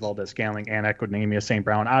Marquez Valdes-Scantling and Equanimeous St.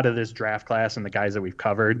 Brown out of this draft class and the guys that we've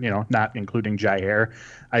covered, not including Jair.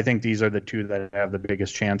 I think these are the two that have the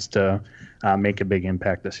biggest chance to make a big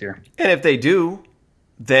impact this year. And if they do,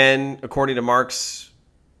 then according to Mark's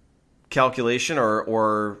calculation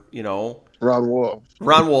or Ron Wolf.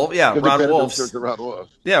 Ron Wolf. Yeah, Ron Wolf.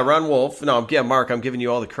 Yeah, Ron Wolf. No, Mark, I'm giving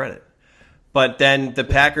you all the credit. But then the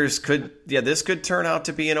Packers this could turn out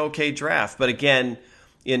to be an okay draft. But again,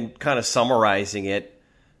 in kind of summarizing it,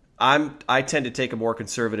 I tend to take a more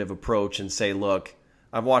conservative approach and say, look,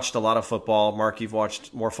 I've watched a lot of football. Mark, you've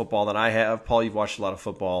watched more football than I have. Paul, you've watched a lot of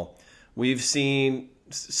football. We've seen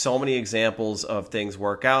so many examples of things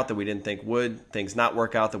work out that we didn't think would, things not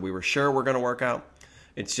work out that we were sure were going to work out.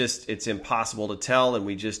 It's impossible to tell, and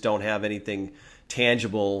we just don't have anything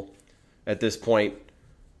tangible at this point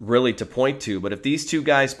really to point to. But if these two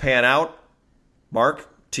guys pan out, Mark,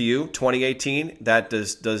 to you, 2018,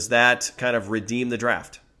 does that kind of redeem the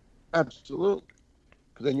draft? Absolutely.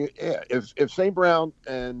 Because then if St. Brown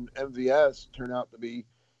and MVS turn out to be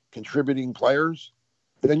contributing players,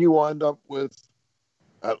 then you wind up with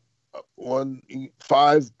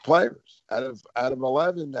 5 players out of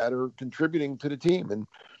 11 that are contributing to the team. And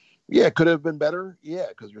it could have been better. Yeah,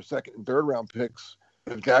 because your second and third round picks,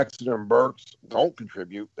 if Jackson and Burks don't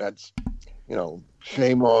contribute, that's,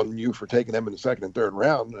 shame on you for taking them in the second and third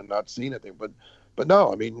round and not seeing anything. But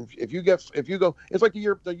no, I mean, if you go, it's like the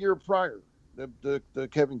year prior, the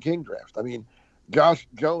Kevin King draft. I mean, Josh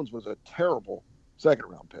Jones was a terrible second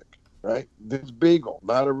round pick, right? This Beagle,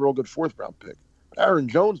 not a real good fourth round pick. Aaron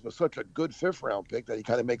Jones was such a good fifth round pick that he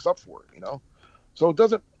kind of makes up for it, So it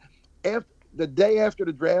doesn't, the day after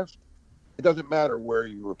the draft, it doesn't matter where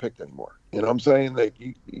you were picked anymore. You know what I'm saying? Like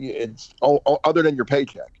it's all other than your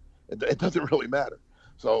paycheck. It doesn't really matter.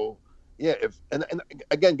 So yeah, and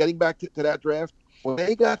again, getting back to that draft, when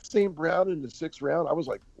they got St. Brown in the 6th round, I was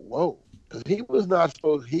like, whoa, because he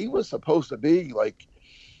was supposed to be like,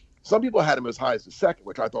 some people had him as high as the 2nd,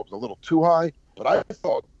 which I thought was a little too high, but I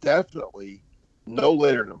thought definitely no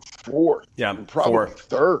later than 4th. Yeah, and probably 4th.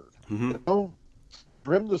 3rd. Mm-hmm.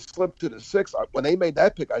 For him to slip to the 6th, when they made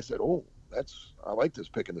that pick, I said, oh, I like this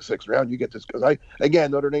pick in the 6th round. You get this because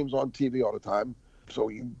Notre Dame's on TV all the time, so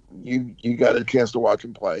you got a chance to watch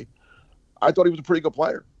him play. I thought he was a pretty good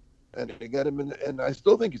player, and to get him and I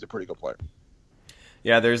still think he's a pretty good player.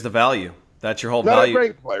 Yeah, there's the value. That's your whole Not value. Not a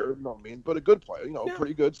great player, but a good player.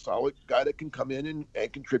 Pretty good, solid guy that can come in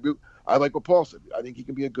and contribute. I like what Paul said. I think he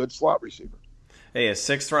can be a good slot receiver. Hey, a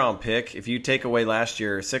 6th round pick, if you take away last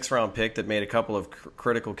year, a 6th round pick that made a couple of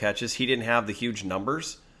critical catches, he didn't have the huge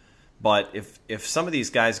numbers. But if some of these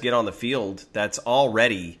guys get on the field, that's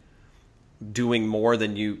already doing more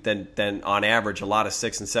than on average a lot of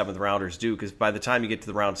 6th and 7th rounders do. Because by the time you get to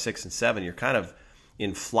the round 6 and 7, you're kind of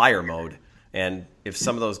in flyer mode. And if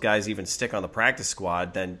some of those guys even stick on the practice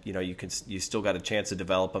squad, then you still got a chance to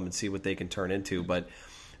develop them and see what they can turn into. But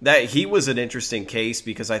that he was an interesting case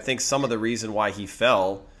because I think some of the reason why he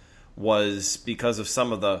fell was because of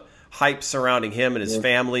some of the hype surrounding him and his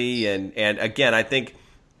family. And again, I think,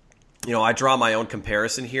 I draw my own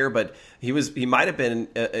comparison here, but he might have been,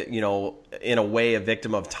 in a way a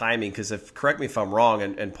victim of timing. Because correct me if I'm wrong,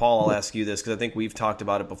 and Paul, I'll ask you this because I think we've talked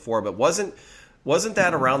about it before, but wasn't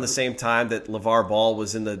that around the same time that LeVar Ball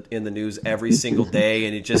was in the news every single day,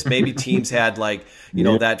 and it just maybe teams had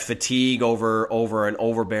that fatigue over an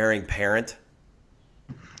overbearing parent?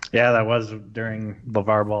 Yeah, that was during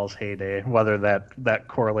LeVar Ball's heyday. Whether that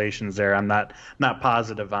correlation's there, I'm not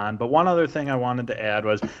positive on. But one other thing I wanted to add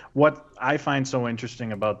was what I find so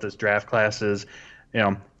interesting about this draft class is,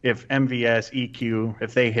 if MVS, EQ,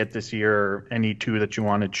 if they hit this year, or any two that you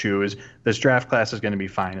want to choose, this draft class is going to be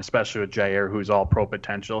fine, especially with Jair, who's all pro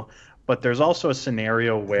potential. But there's also a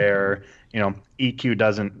scenario where, EQ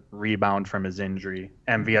doesn't rebound from his injury.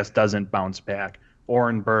 MVS doesn't bounce back.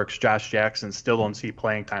 Oren Burks, Josh Jackson still don't see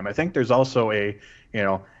playing time. I think there's also a,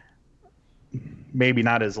 maybe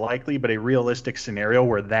not as likely, but a realistic scenario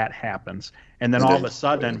where that happens. And then all of a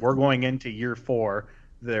sudden, we're going into year 4.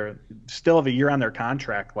 They still have a year on their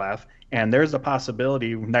contract left, and there's a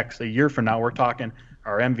possibility a year from now we're talking,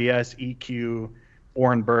 are MVS, EQ,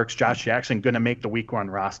 Oren Burks, Josh Jackson going to make the week 1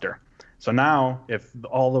 roster? So now, if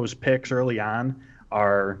all those picks early on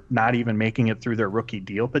are not even making it through their rookie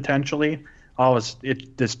deal potentially,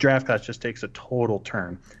 this draft class just takes a total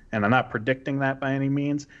turn. And I'm not predicting that by any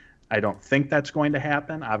means. I don't think that's going to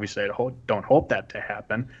happen. Obviously, I don't hope that to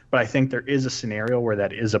happen, but I think there is a scenario where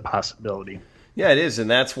that is a possibility. Yeah, it is, and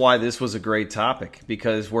that's why this was a great topic,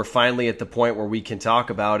 because we're finally at the point where we can talk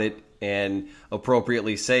about it and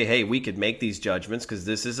appropriately say, hey, we could make these judgments, because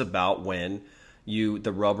this is about when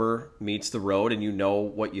the rubber meets the road and you know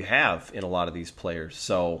what you have in a lot of these players.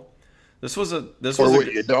 So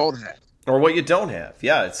what you don't have. Or what you don't have.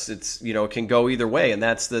 Yeah, it's it can go either way, and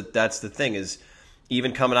that's the thing is,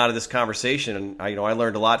 even coming out of this conversation, and I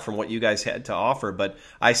learned a lot from what you guys had to offer, but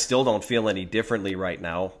I still don't feel any differently right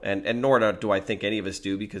now, and nor do I think any of us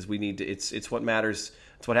do, because we need to. It's what matters.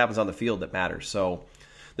 It's what happens on the field that matters. So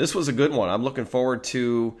this was a good one. I'm looking forward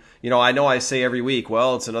to. I know I say every week,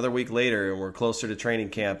 well, it's another week later, and we're closer to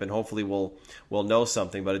training camp, and hopefully we'll know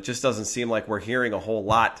something. But it just doesn't seem like we're hearing a whole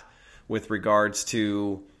lot with regards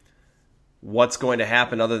to what's going to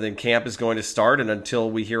happen, other than camp is going to start, and until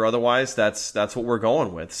we hear otherwise, that's what we're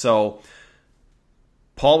going with. So,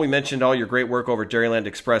 Paul, we mentioned all your great work over at Dairyland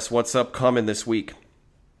Express. What's upcoming this week?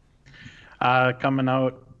 Coming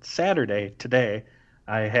out Saturday, today,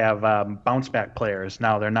 I have bounce back players.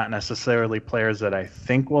 Now, they're not necessarily players that I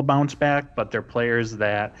think will bounce back, but they're players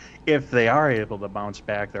that, if they are able to bounce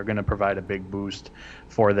back, they're going to provide a big boost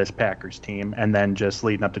for this Packers team. And then just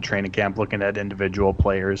leading up to training camp, looking at individual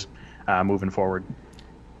players moving forward.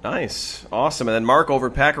 Nice. Awesome. And then Mark over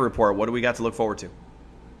at Packer Report, what do we got to look forward to?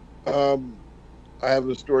 I have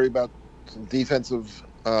a story about some defensive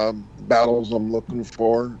battles I'm looking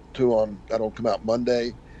forward to that'll come out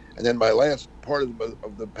Monday. And then my last part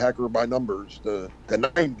of the Packer by numbers, the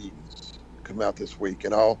 90s, come out this week.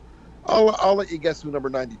 And I'll let you guess who number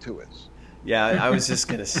 92 is. Yeah, I was just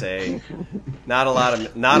going to say, not a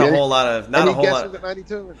whole lot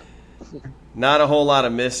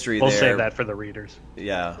of mystery there. We'll save that for the readers.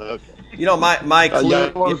 Yeah. Okay. My clue.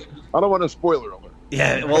 I don't want a spoiler alert.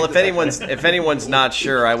 Yeah. Well, if anyone's not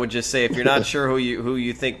sure, I would just say, if you're not sure who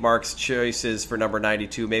you think Mark's choice is for number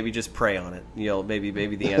 92, maybe just pray on it. Maybe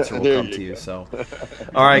the answer will come to you. So,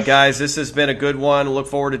 all right, guys, this has been a good one. Look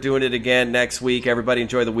forward to doing it again next week. Everybody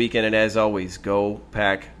enjoy the weekend, and as always, go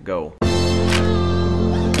Pack, go.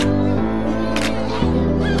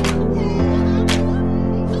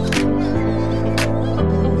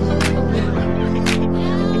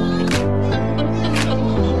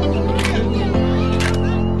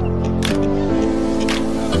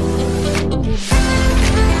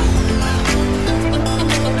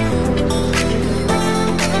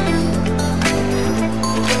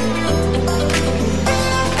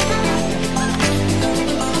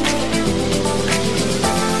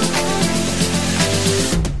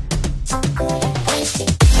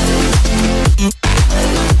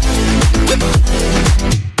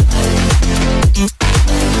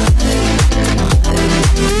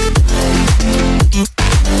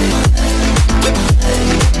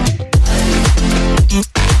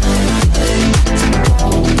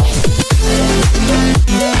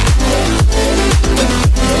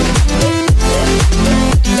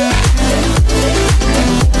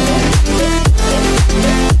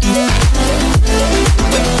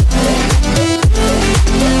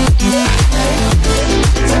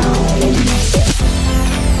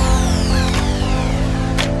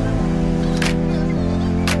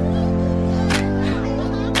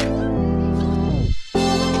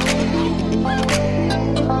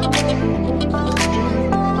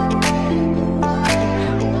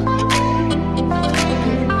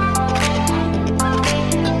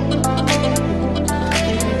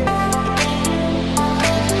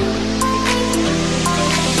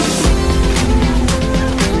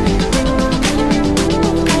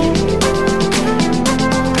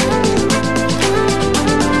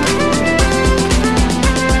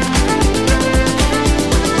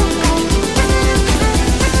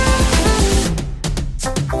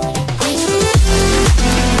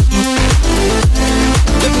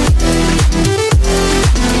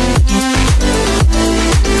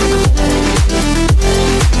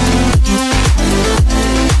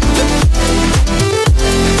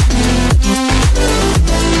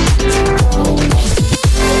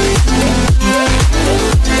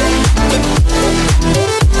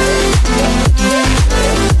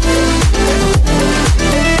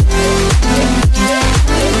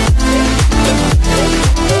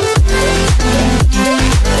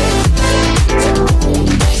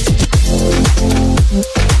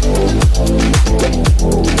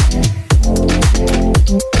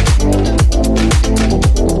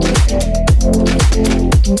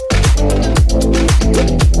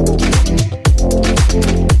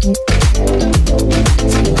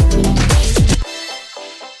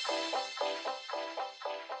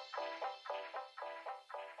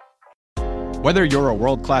 Whether you're a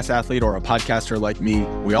world-class athlete or a podcaster like me,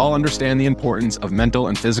 we all understand the importance of mental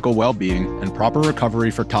and physical well-being and proper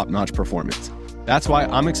recovery for top-notch performance. That's why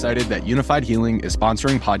I'm excited that Unified Healing is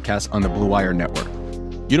sponsoring podcasts on the Blue Wire Network.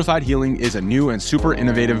 Unified Healing is a new and super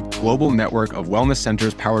innovative global network of wellness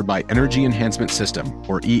centers powered by Energy Enhancement System,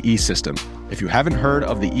 or EE System. If you haven't heard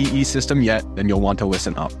of the EE System yet, then you'll want to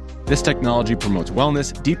listen up. This technology promotes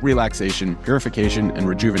wellness, deep relaxation, purification, and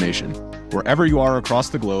rejuvenation. Wherever you are across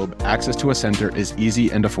the globe, access to a center is easy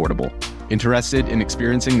and affordable. Interested in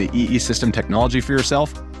experiencing the EE System technology for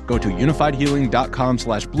yourself? Go to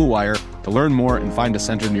unifiedhealing.com/bluewire to learn more and find a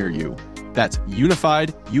center near you. That's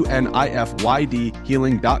unified, UNIFYD,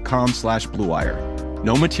 healing.com/bluewire.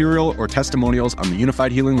 No material or testimonials on the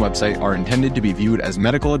Unified Healing website are intended to be viewed as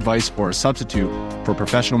medical advice or a substitute for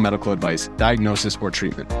professional medical advice, diagnosis, or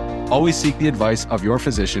treatment. Always seek the advice of your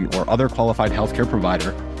physician or other qualified healthcare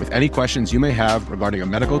provider with any questions you may have regarding a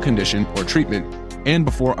medical condition or treatment and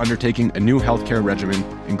before undertaking a new healthcare regimen,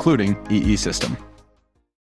 including EE System.